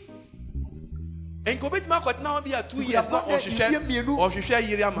 Speed. And Kobit Market now be 2 years now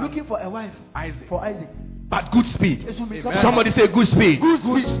looking for a wife Isaac. For Isaac. But good speed. Somebody say good speed. Good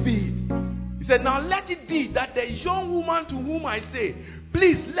speed. He said, now let it be that the young woman to whom I say,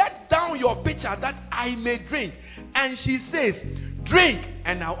 please let down your pitcher that I may drink. And she says, drink,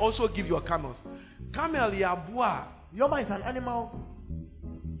 and I'll also give your camels. Camel ya bois. Yoma is an animal.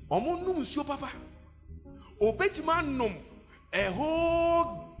 Omonum sio papa. Obetima num a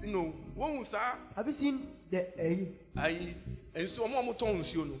whole, one who sa. Have you seen the and so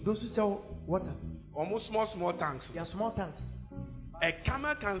those who sell water? Almost small tanks. They are small tanks. A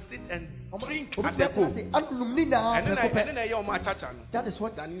camel can sit and drink at the pool. And then that is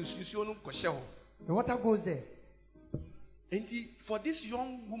what the water goes there. And for this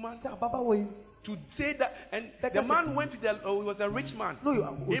young woman to say that, and the man went to he was a rich man.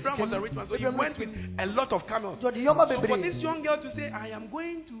 Abraham was a rich man, so he went with a lot of camels. So for this young girl to say, I am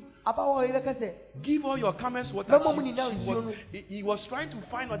going to give all your camels water, he was trying to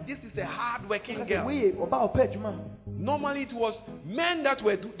find out this is a hard working girl. Normally it was men that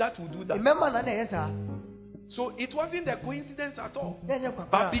would do that. So it wasn't a coincidence at all.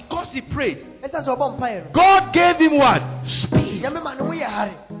 But because he prayed, God gave him what? Speed.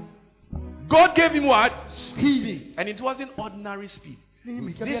 God gave him what? Speed. And it wasn't ordinary speed.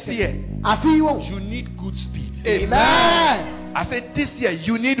 This year, you need good speed. Amen. I said this year,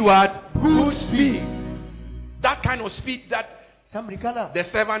 you need what? Good speed. That kind of speed that the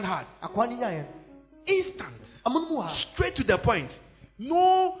servant had. Instant. Straight to the point.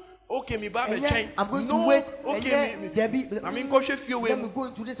 No, okay, me baby chain. I'm going to wait. Okay, let me go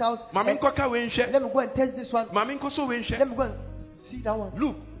into this house. Let me go and test this one. Let me go and see that one.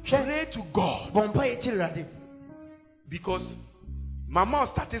 Look, pray to God. Because Mama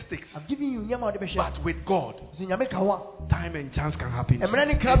statistics. I'm giving you but with God, time and chance can happen. Time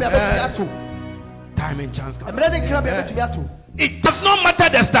and chance can happen. It does not matter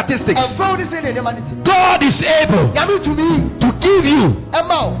the statistics. God is able to give you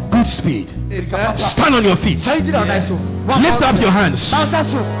good speed. Stand on your feet. Lift up your hands.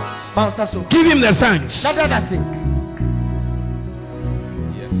 Give him the thanks.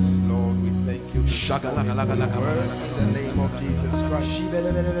 Yes, Lord, we thank you. In the name of Jesus Christ.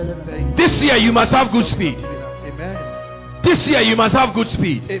 This year you must have good speed. Amen. This year you must have good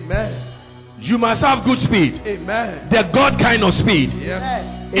speed. Amen. You must have good speed. Amen. The God kind of speed.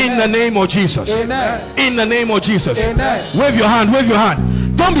 Yes. In the name of Jesus. Amen. In the name of Jesus. Amen. Wave your hand. Wave your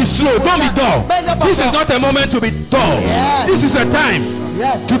hand. Don't be slow. Don't be dull. This is not a moment to be dull. This is a time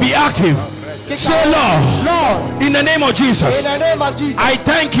to be active. Say, Lord, in the name of Jesus, I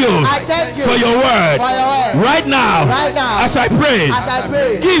thank you for your word. Right now, as I pray,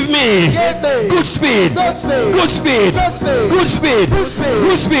 give me good speed, good speed, good speed,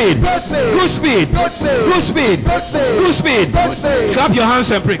 good speed, good speed, good speed, good speed. Clap your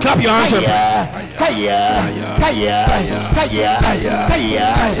hands and pray. Clap your hands and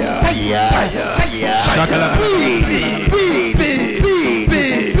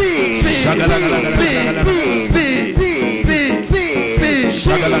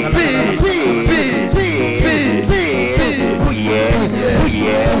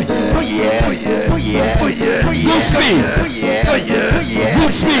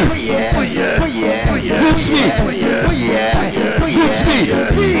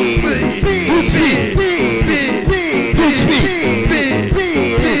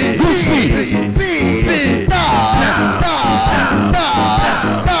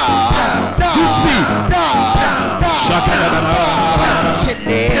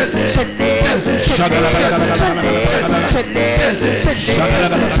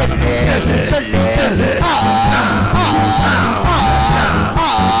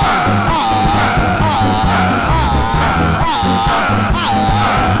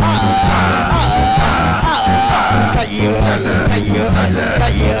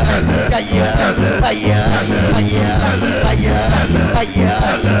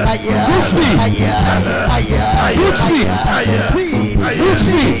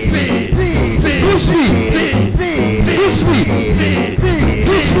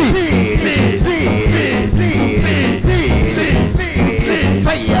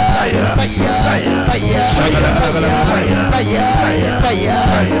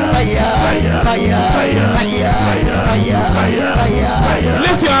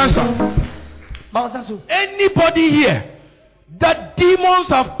lift your answer. Anybody here that demons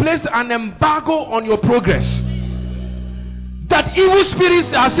have placed an embargo on your progress, that evil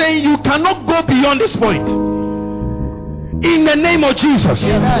spirits are saying you cannot go beyond this point, in the name of Jesus,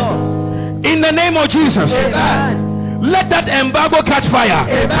 in the name of Jesus, let that embargo catch fire.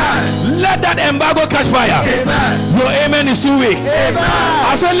 Let that embargo catch fire. Your amen is too weak.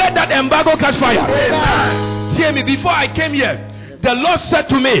 I said let that embargo catch fire. Hear me, before I came here, the Lord said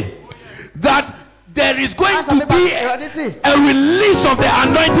to me that there is going to be a release of the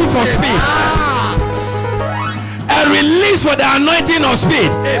anointing for speed. A release for the anointing of speed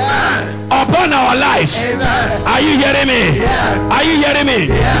upon our lives. Are you hearing me? Are you hearing me?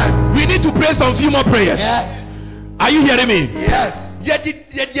 We need to pray some few more prayers. Are you hearing me? Yes.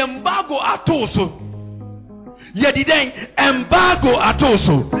 Yet embargo atoso. Yet the embargo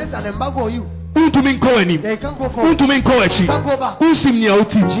atoso. Place an embargo on you. They can't go forward. They can't go back.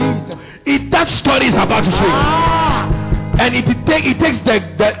 If that story is about to change, and it takes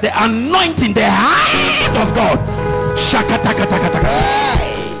the anointing, the hand of God.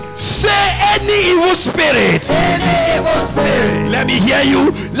 Say any evil spirit. Let me hear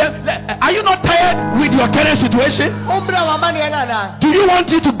you. Are you not tired with your current situation? Do you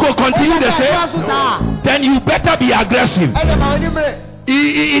want it to continue the same? Then you better be aggressive.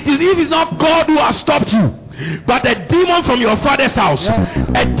 It is if it's not God who has stopped you, but a demon from your father's house,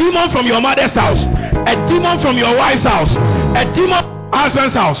 a demon from your mother's house, a demon from your wife's house, a demon from your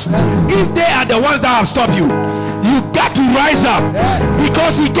husband's house. If they are the ones that have stopped you, you got to rise up,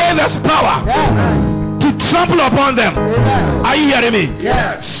 because he gave us power to trample upon them. Are you hearing me?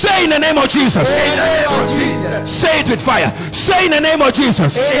 Say in the name of Jesus. Say it with fire. Say in the name of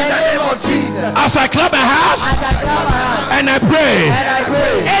Jesus. As I clap my hands and I pray,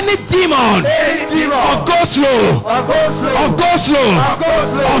 any demon of go slow,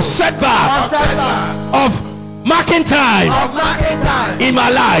 of setback, of marking time in my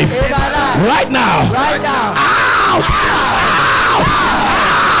life, right now. Ow!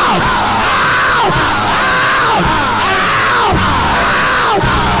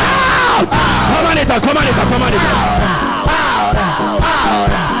 Come on,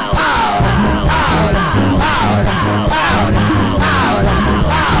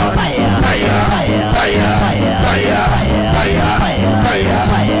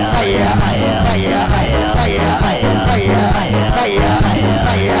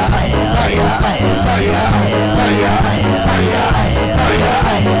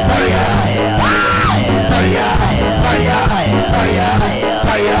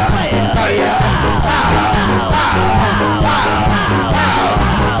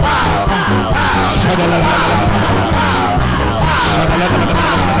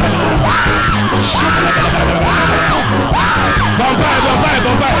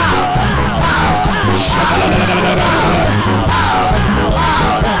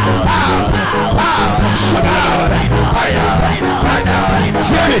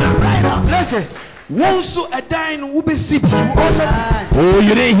 so a dine will be sippy. Oh,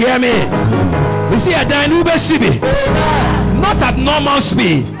 you didn't hear me. You see a dine will be sippy. Not at normal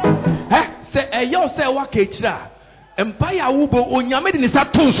speed. Say a yo say what Empire Ubo Onyamid is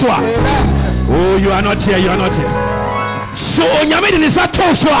that Toswa. Oh, you are not here, you are not here. So Onyamid is that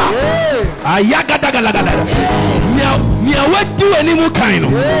Toswa. Ayagadagalaga. Mia what do any more kind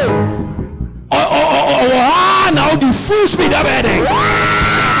of now the full speed of it.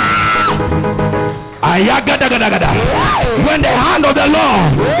 Ayagadagada. When the hand of the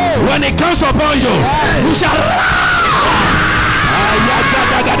Lord, when it comes upon you, you shall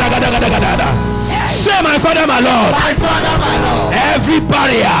Ayagadagada. Say, my Father, my Lord. My Father, my Lord. Every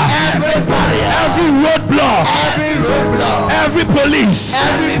barrier, every roadblock, every police,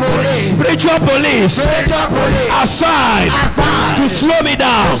 spiritual police, assigned to slow me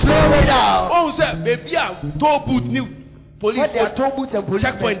down. Oh, sir, baby, toll booth new police. Toll booths and police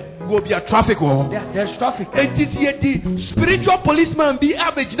checkpoint will be a traffic war. There's traffic. Spiritual policeman be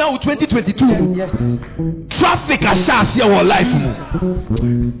average now 2022. Yes. Traffic as your life.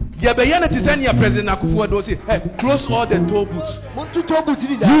 Yeah, but President Akufo-Addo say, hey, close all the toll booths.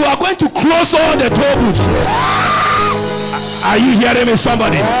 You are going to close all the toll booths. Are you hearing me,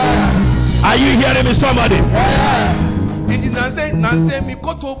 somebody? Are you hearing me, somebody? If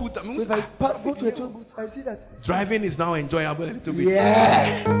I go to a toll booth, I see that driving is now enjoyable a little bit.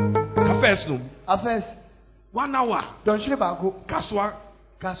 Yeah. First, 1 hour. Don't you go? Kaswa.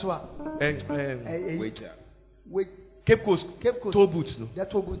 Wait. Cape Coast toll booths, no? There are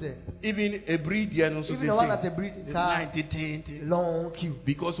toll booths there. Even a breed, even the one at the breed is 90 long queue.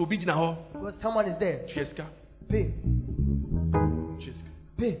 Because someone is there. Cheska. Pay.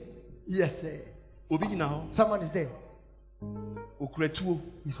 Yes, sir. Someone is there.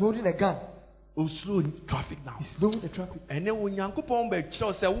 He's holding a gun. Slow traffic now. He's slowing the traffic. And then when Yankupon be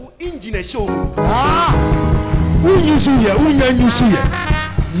show say who engine show. Who use here?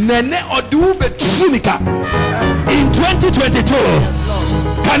 Nene Odu be Tsunika. In 2022,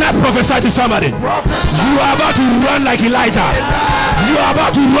 can I prophesy to somebody? You are about to run like Elijah. You are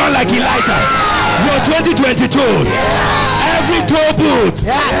about to run like Elijah. Your 2022. Every toll booth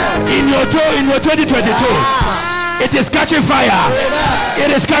in your 2022. It is catching fire.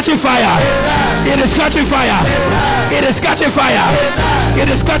 It is catching fire. It is catching fire. It is catching fire. It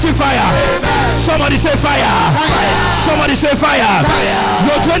is catching fire. Somebody say fire. Somebody say fire.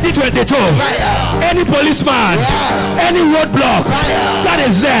 Your 2022. Any policeman, any roadblock that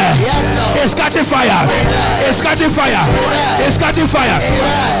is there is catching fire. It's catching fire. It's catching fire.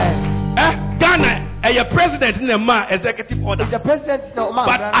 Ghana. Your president in a man executive order. The president is not man.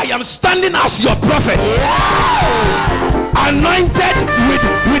 But I am standing as your prophet. Anointed with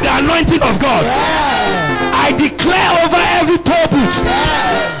the anointing of God. I declare over every toll booth,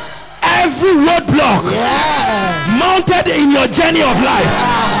 every roadblock mounted in your journey of life.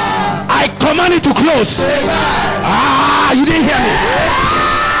 I command it to close. You didn't hear me.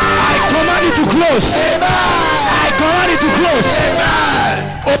 I command it to close. I command it to close.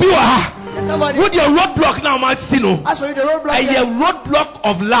 Obiwa. With your roadblock now, Martino. I show you the roadblock. A roadblock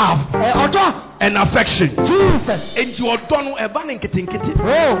of love and affection. Jesus. And you are done a banning kitty.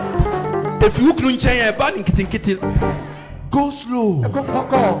 If you couldn't change a banning kitty, go slow.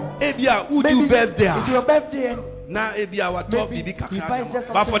 Ebia, who do birthday? It's your birthday. Now, Ebia, what talk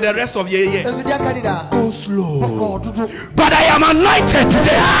but for the rest of your year, go slow. But I am anointed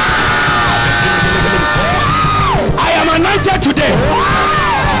today. I am anointed today.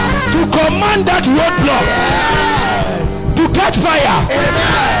 To command that roadblock to catch fire,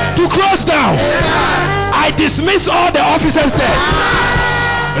 to close down. I dismiss all the officers there.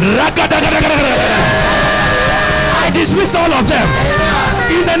 I dismiss all of them.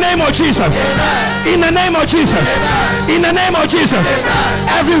 In the name of Jesus. In the name of Jesus. In the name of Jesus.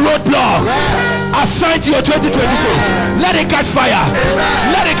 Every roadblock assigned to your 2022. Let it catch fire.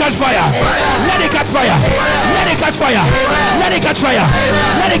 Let it catch fire. Let it catch fire. Let it catch fire. Let it catch fire.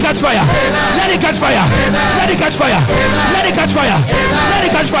 Let it catch fire. Let it catch fire. Let it catch fire. Let it catch fire. Let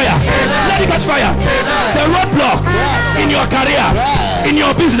it catch fire. Let it catch fire. The roadblock in your career, in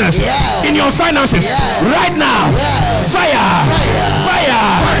your business, in your finances, right now. Fire. Fire.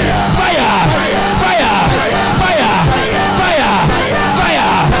 Fire. Fire. Fire. Fire. Fire. Fire.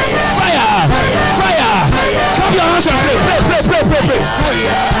 Fire. Clap your hands and pray. Pray. Fire.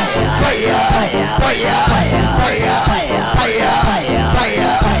 Fire. Fire. Fire. Fire. Fire. Fire.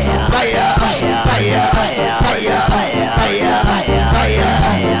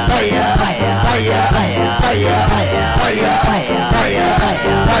 Fire.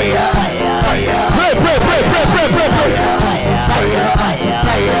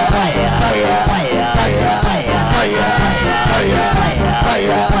 Pray.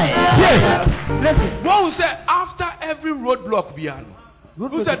 One said after every roadblock,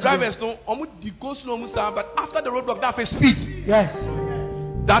 who said drivers no, go slow, but after the roadblock, that is speed. Yes.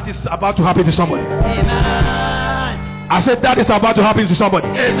 That is about to happen to somebody. Amen. I said that is about to happen to somebody.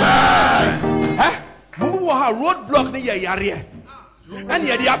 Amen. Roadblock ni yare. And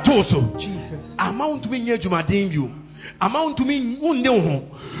yet they also. Jesus. Amount to me you. Amount to me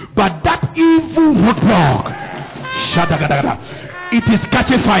but that evil roadblock. It is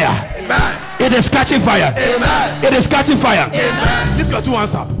catching fire. Amen. It is catching fire. Amen. It is catching fire. Amen. Lift your two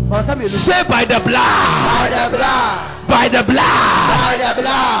hands up. Say by the blood. By the blood. By the blood. By the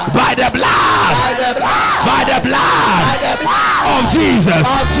blood. By the blood. By the blood. By the blood of Jesus.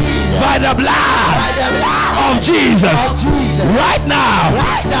 By the blood of Jesus. Right now.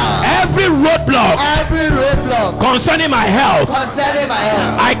 Every roadblock. Concerning my health.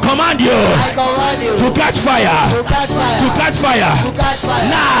 I command you. To catch fire. To catch fire.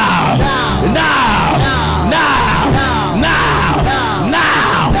 Now.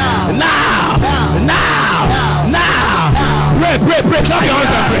 Pray, clap your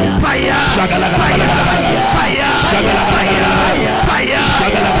hands and pray. Fire.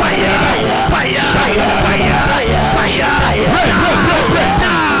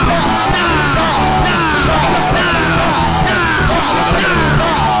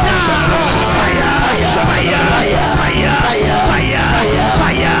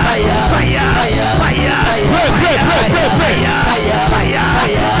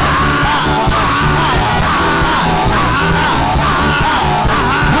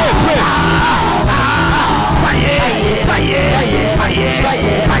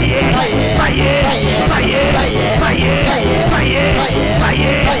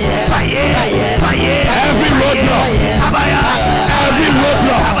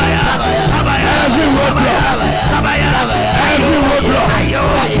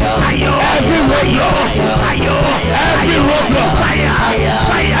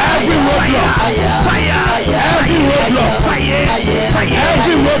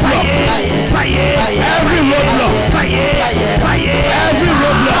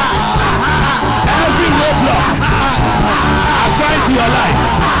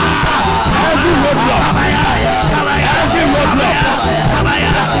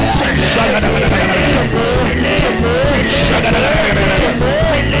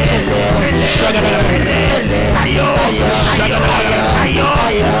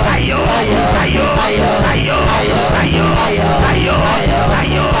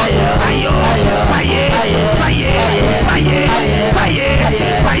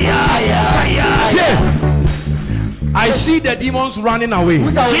 I see the demons running away.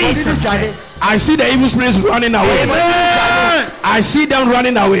 I see the evil spirits running away. Amen. I see them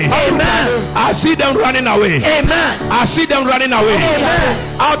running away. Amen. I see them running away. Amen. I see them running away.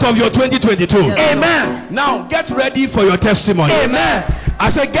 Amen. Out of your 2022. Amen. Now get ready for your testimony. Amen.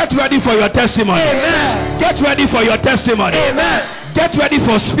 I said get ready for your testimony. Amen. Get ready for your testimony. Amen. Get ready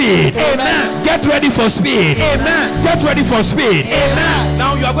for speed. Amen. Get ready for speed. Amen. Get ready for speed. Amen.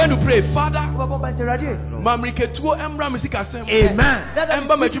 Now you are going to pray, Father. Amen.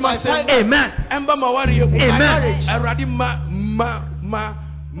 Emba mejuma sem. Amen. Emba mawari. Amen.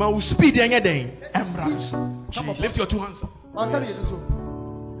 Ma speed den. Emra. Lift your two hands up.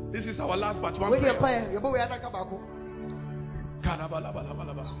 This is our last but one prayer.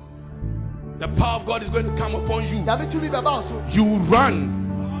 The power of God is going to come upon you. You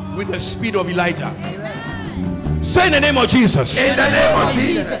run with the speed of Elijah. Amen. Say in the name of Jesus. In the name of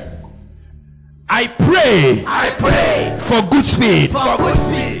Jesus. I pray for good speed. For good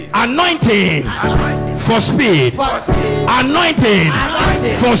speed. Anointing. For speed. Anointing.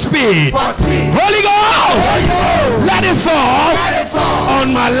 For speed. Holy Ghost. Let it fall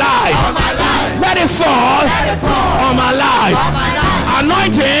on my life. Let it fall on my life.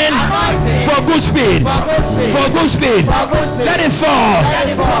 Anointing for good speed. For good speed. Let it fall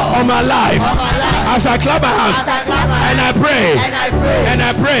on my life. As I clap my hands and I pray and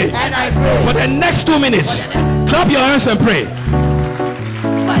I pray for the next 2 minutes. Clap your hands and pray.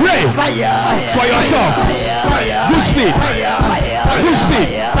 Pray for yourself. Good speed. Good speed.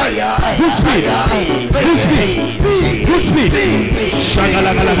 Good speed. Good speed. Good speed.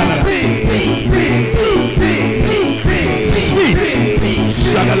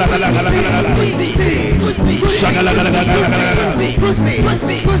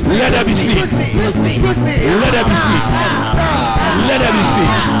 Let there be speed. Let there be speed. Let there be speed.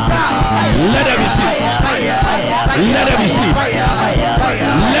 Let there be speed.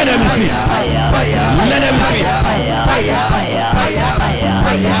 Let there be speed. Let there be speed. Let there be speed.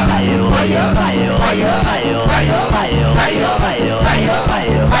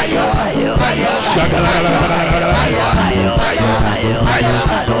 Shaka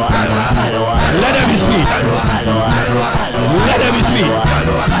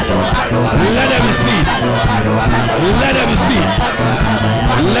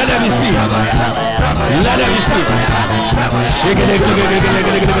Let them speak. Let them speak. Shake it.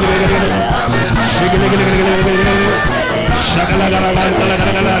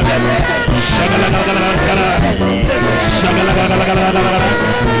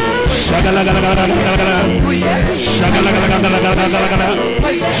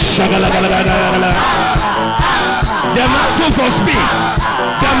 The mantle for speed.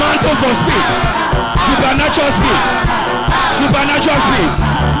 The mantle for speed. Supernatural speed. Supernatural speed.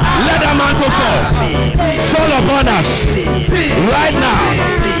 Let the mantle fall. Fall upon us. Right now.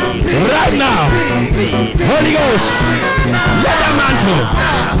 Right now. Holy Ghost. Let the mantle.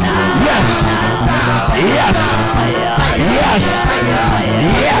 Yes. Yes. Yes.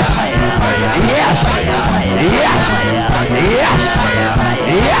 Yes. Yes. Yes. Yes.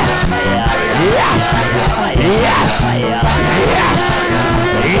 Yes. Yes. Yes. Yes.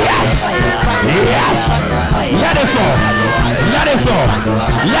 Yes. Let it fall. Let it fall.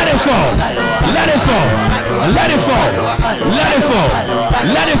 Let it fall. Let it fall. Let it fall. Let it fall.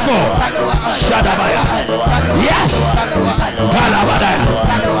 Let it fall. Shadabaya. Yes. Kalabadaya.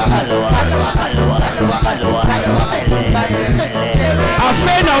 I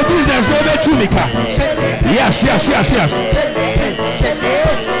say now this is over to Mika. Yes.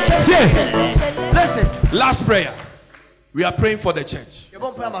 Listen. Last prayer. We are praying for the church.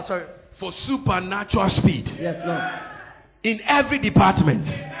 For supernatural speed. Yes, Lord. In every department.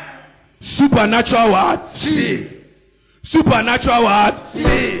 Supernatural what? Speed. Supernatural what?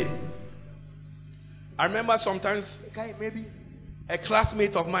 Speed. I remember sometimes a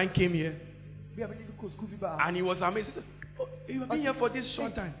classmate of mine came here and he was amazed. He said, "Oh, you have been here for this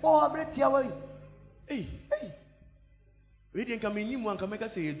short time." Hey. We didn't come in one can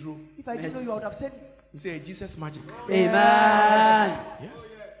say a draw. If I didn't know, you would have said you say Jesus magic. Amen. Yes.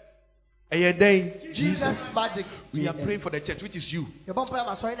 Jesus magic. We are praying for the church, which is you.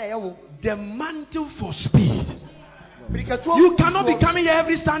 The mantle for speed. You cannot be coming here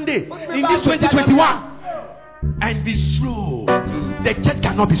every Sunday in this 2021 and be slow. The church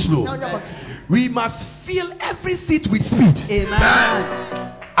cannot be slow. We must fill every seat with speed.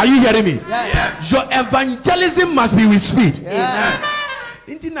 Amen. Are you hearing me? Yes. Your evangelism must be with speed. Amen.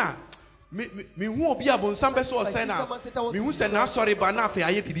 Me who obi abon sambe so say na me who say na sorry ba na afi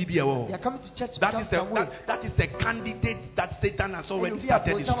aye bibi e wo. That is a candidate that Satan has already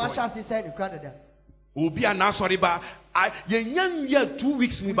started destroying. Obi na sorry ba ye nyan ye 2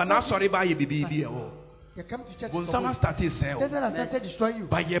 weeks ni ba na sorry ba ye bibi e wo. When someone started sell, destroying you.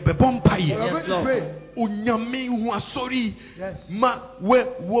 by ye be bomba ye. Onyame who are sorry. Ma we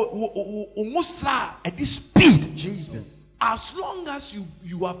almost at this speed. Jesus. As long as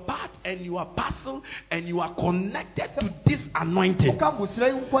you are part and you are parcel and you are connected to this anointing,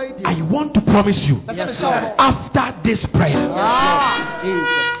 I want to promise you, after this prayer,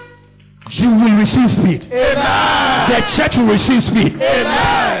 you will receive speed. Amen. The church will receive speed.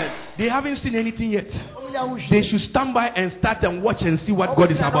 Amen. They haven't seen anything yet. They should stand by and start and watch and see what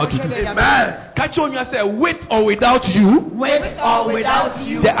God is about to do. Amen. Catch on yourself, with or without you. With or without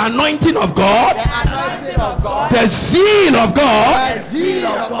you. The anointing of God. The zeal of God.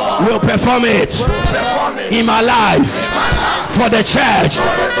 Will perform it. In my life. For the church.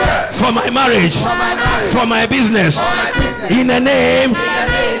 For my marriage. For my business. In the name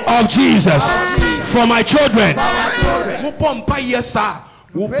of Jesus. For my children. Yes, sir.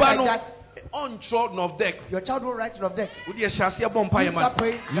 On of deck. Your child will write of deck. Of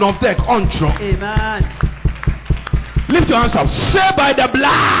deck on. Amen. Lift your hands up. Say by the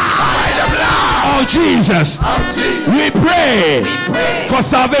blood of Jesus. We pray for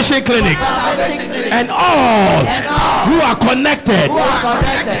Salvation Clinic and all who are connected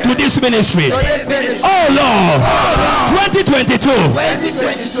to this ministry. Oh Lord, 2022,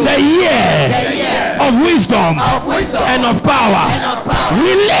 the year of wisdom and of power.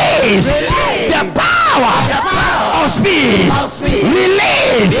 Release the power of speed.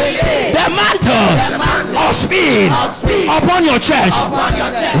 Release the mantle of speed upon your church.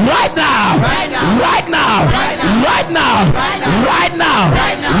 Right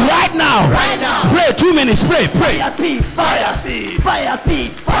now. Pray 2 minutes. Pray. Fire speed. Fire speed.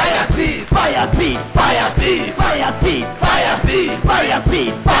 Fire speed. Fire speed. Fire speed. Fire speed. Fire speed. Fire speed. Fire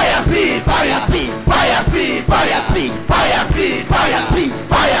speed. Fire speed. Fire speed. Fire speed. Fire speed. Fire speed. Fire speed.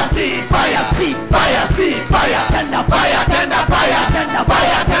 Fire speed. Fire speed. Fire speed. Fire tender fire. Tender fire. Tender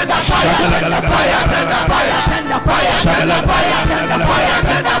fire. Tender fire. Tender fire. Tender fire. Tender fire. Tender fire. Tender fire.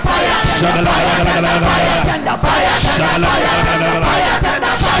 Tender fire. Tender fire. Tender fire. Tender fire. Tender fire. Tender fire. Tender fire. Tender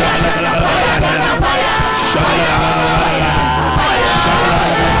fire. Tender fire. Fire.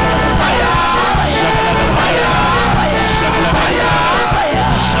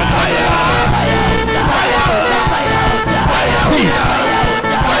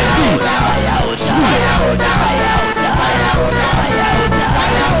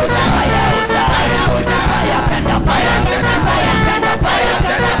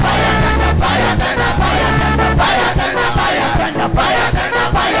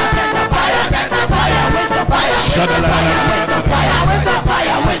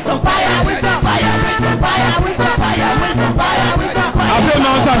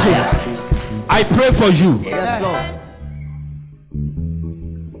 I pray for you. Yes, Lord.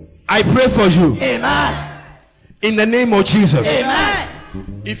 I pray for you. Amen. In the name of Jesus. Amen.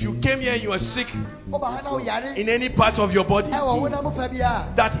 If you came here and you are sick in any part of your body,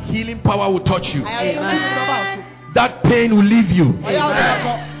 that healing power will touch you. Amen. That pain will leave you.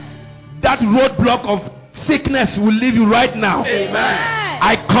 Amen. That roadblock of sickness will leave you right now. Amen.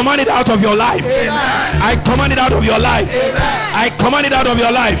 I command it out of your life. Amen. I command it out of your life. Amen. I command it out of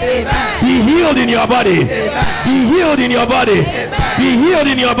your life. Amen. Be healed in your body. Amen. Be healed in your body. Amen. Be healed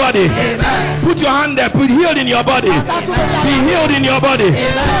in your body. Amen. Put your hand there. Put healed in your body. Amen. Be healed in your body.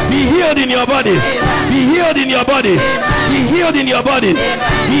 Amen. Be healed in your body. Amen. Be healed in your body. Amen. Be healed in your body. Amen.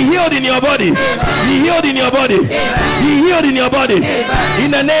 Be healed in your body. Amen. Be healed in your body. Amen. Be healed in your body. Amen.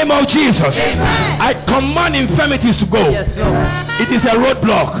 In the name of Jesus. Amen. I command infirmities to go. Yes, Lord. It is a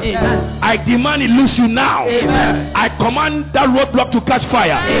roadblock. Amen. I demand it loose you now. Amen. I command that roadblock to catch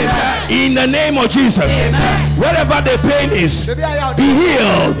fire. Amen. In the name of Jesus. Amen. Wherever the pain is, be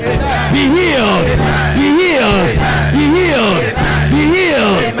healed. Amen. Be healed. Amen. Be healed. Amen. Be healed. Amen. Be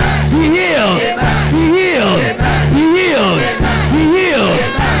healed. Amen. Be healed. Amen. Be healed. Amen. Be healed. Amen. Be healed.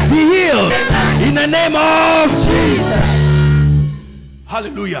 Amen. Be healed. Amen. In the name of Jesus.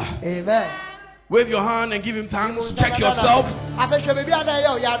 Hallelujah. Amen. Wave your hand and give him thanks. Check yourself.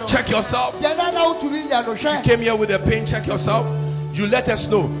 Check yourself. You came here with a pain. Check yourself. You let us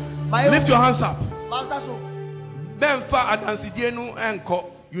know. Lift your hands up.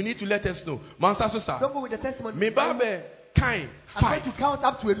 You need to let us know. Don't go with the testimony. Kind. I'm going to count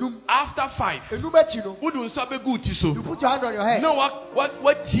up to a loom. After 5. You You put your hand on your head. know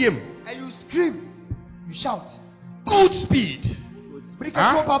what team? And you scream. You shout. Good speed. Bring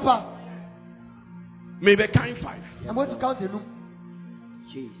Huh? it Papa. Maybe kind 5. I'm going to count a loom.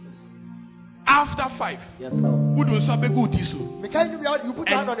 Jesus. After 5. Yes, Lord. You You put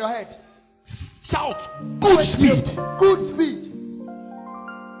your hand on your head. shout. Good speed. Good speed.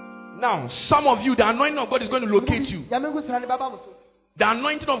 Now, some of you, the anointing of God is going to locate you. The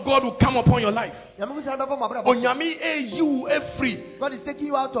anointing of God will come upon your life. Onyami you free. God is taking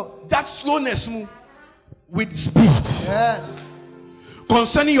you out of That slowness with speed. yes.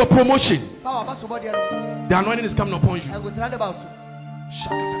 Concerning your promotion, the anointing is coming upon you.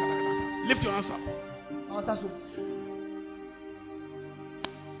 Lift your hands up.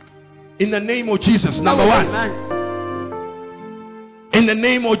 In the name of Jesus, number 1. In the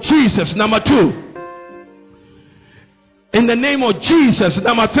name of Jesus, number 2. In the name of Jesus,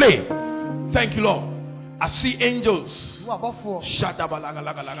 number 3. Thank you, Lord. I see angels.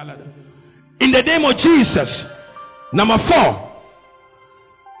 In the name of Jesus, number 4.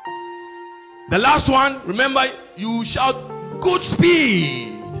 The last one, remember, you shout good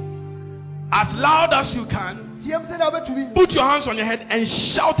speed as loud as you can. Put your hands on your head and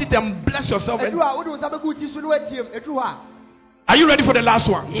shout it and bless yourself. Are you ready for the last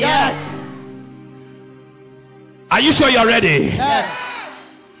one? Yes. Are you sure you're ready? Yes.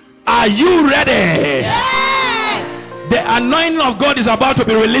 Are you ready? Yes. The anointing of God is about to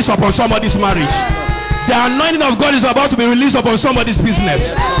be released upon somebody's marriage. The anointing of God is about to be released upon somebody's business.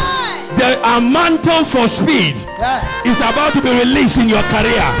 The mantle for speed is about to be released in your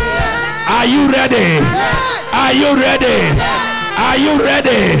career. Are you ready? Are you ready? Are you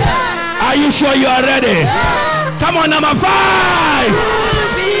ready? Are you sure you are ready? Come on, number 5.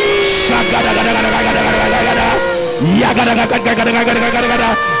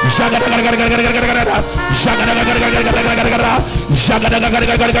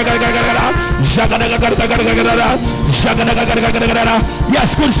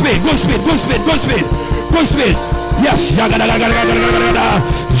 Yes, good speed, good speed, good speed, good speed, good speed. Yes,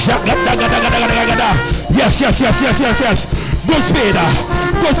 yes, yes, yes, yes, yes, yes. Good speed,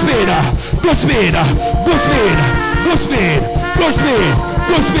 good speed, good speed, good speed, good speed, good speed,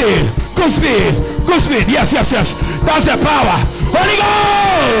 good speed, good speed, good speed. Yes, yes, yes. That's the power. Holy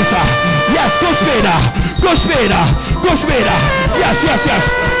Ghost. Yes, good speed, good speed, good speed. Yes, yes, yes,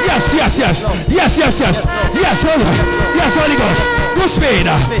 yes, yes, yes, yes, yes, yes, yes, yes, Holy Ghost. Good speed,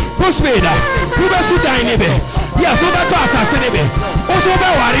 good speed. You better sit down, baby. Yes, you better talk to baby. Also,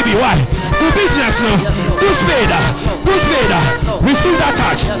 better worry me. Why? The business now. Good speed, good speed. Receive that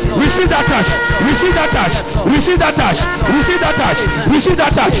touch. Receive that touch. Receive that touch. Receive that touch. Receive that touch. Receive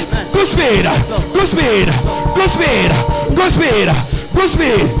that touch. Good speed, good speed, good speed, good speed, good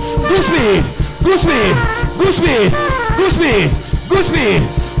speed, good speed, good speed, good speed, good speed, good speed,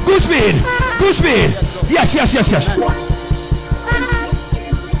 good speed, good speed. Yes, yes, yes, yes.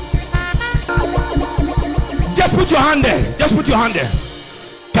 Just put your hand there. Just put your hand there.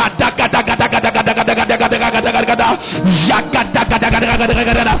 Yes,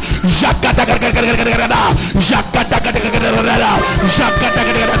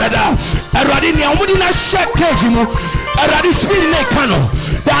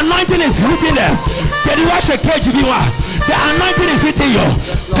 The anointing is hitting them. The anointing is hitting you.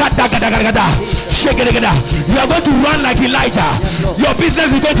 You are going to run like Elijah. Your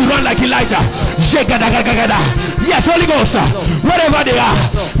business is going to run like Elijah. Yes, Holy Ghost. Wherever they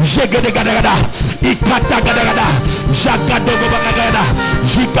are. Receive it.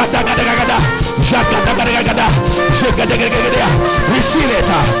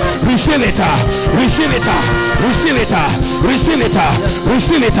 Receive it. Receive it. Receive it. Receive it.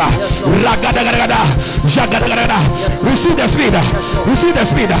 Receive it. Receive the speed. Receive the speed. Receive the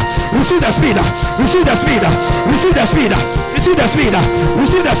speed. Receive the speed. Receive the speed. Receive the speed.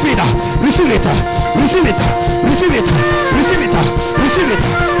 Receive the speed. Receive it. Receive it. Receive it. Receive it. Receive it.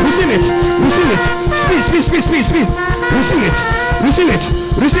 Receive it. Receive it. Speed, speed, speed, speed, speed. Receive it. Receive it.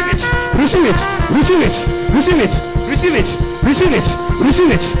 Receive it. Receive it. Receive it. Receive it. Receive it. Receive it.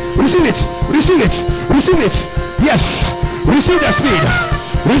 Receive it. Receive it. Receive it. Receive it. Yes. Receive the speed.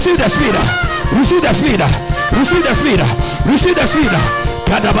 Receive the speed. Receive the speed. Receive the speed. Receive the speed.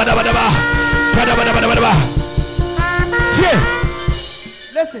 Kadabadabadaba. Kadabadabadaba.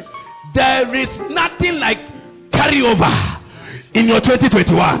 Listen. There is nothing like carryover in your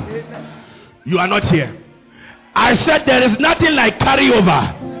 2021. You are not here. I said there is nothing like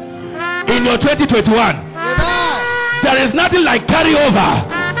carryover in your 2021. There is nothing like carryover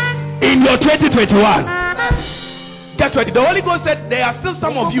in your 2021. Get ready. The Holy Ghost said there are still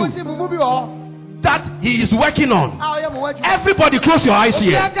some of you that He is working on. Everybody close your eyes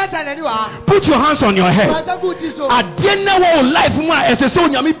here. Put your hands on your head.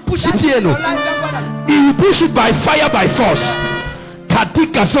 He will push it by fire, by force.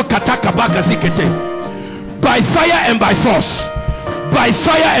 By fire and by force. By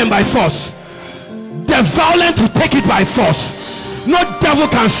fire and by force. The violent will take it by force. No devil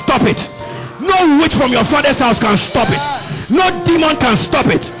can stop it. No witch from your father's house can stop it. No demon can stop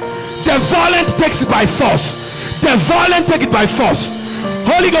it. The violent takes it by force. The violent take it by force.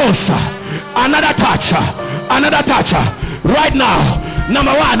 Holy Ghost, another touch. Another touch. Right now.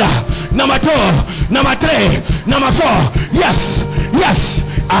 Number 1, number 2, number 3, number 4. Yes, yes.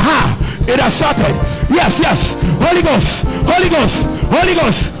 Aha. It has started. Yes, yes. Holy Ghost, Holy Ghost, Holy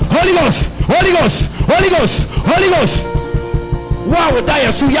Ghost, Holy Ghost, Holy Ghost, Holy Ghost, Holy Ghost. Wow, would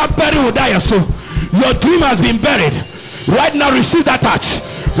die so your buried will die so. Your dream has been buried. Right now, receive that touch.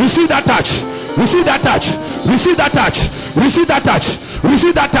 Receive that touch. Receive that touch. Receive that touch. Receive that touch.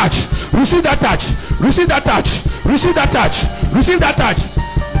 Receive that touch. Receive that touch. Receive that touch. Receive that touch. Receive that touch.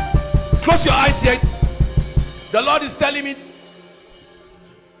 Close your eyes here. The Lord is telling me.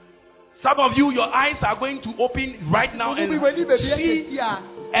 Some of you, your eyes are going to open right now and see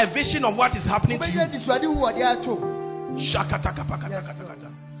a vision of what is happening to you.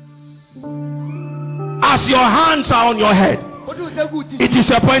 As your hands are on your head, it is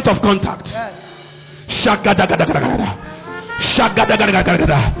a point of contact.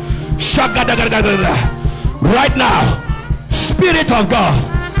 Right now, Spirit of God,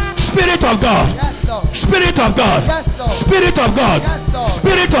 Spirit of God, Spirit of God, Spirit of God,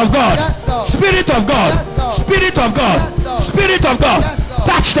 Spirit of God, Spirit of God, Spirit of God, Spirit of God,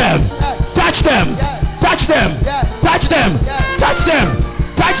 touch them, touch them, touch them, touch them, touch them,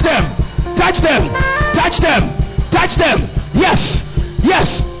 touch them, touch them, touch them, touch them. Yes,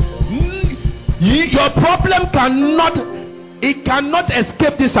 yes. Your problem cannot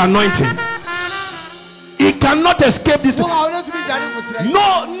escape this anointing. It cannot escape this.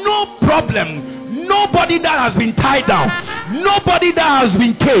 No problem. Nobody that has been tied down, nobody that has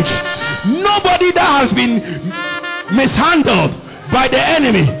been caged, nobody that has been mishandled by the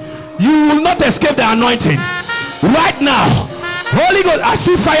enemy, you will not escape the anointing. Right now, Holy Ghost, I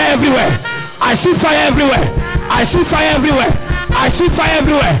see fire everywhere. I see fire everywhere. I see fire everywhere. I see fire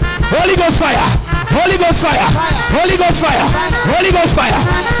everywhere. Holy Ghost fire. Holy Ghost fire. Holy Ghost fire. Holy Ghost fire.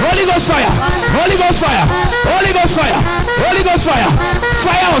 Holy Ghost fire. Holy Ghost fire. Holy Ghost fire. Holy Ghost fire.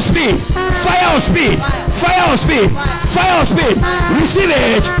 Fire of speed. Fire of speed. Fire of speed. Fire of speed. Receive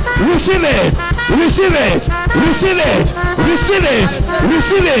it. Receive it. Receive it. Receive it. Receive it.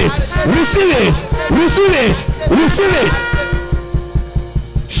 Receive it. Receive it. Receive it. Receive it.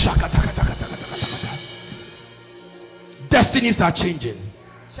 Destinies are changing.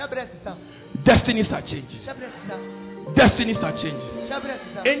 Destinies are changing. Destinies are changing.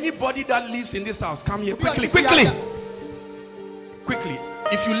 Anybody that lives in this house, come here quickly, quickly, quickly.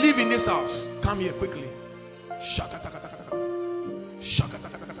 If you live in this house, come here quickly.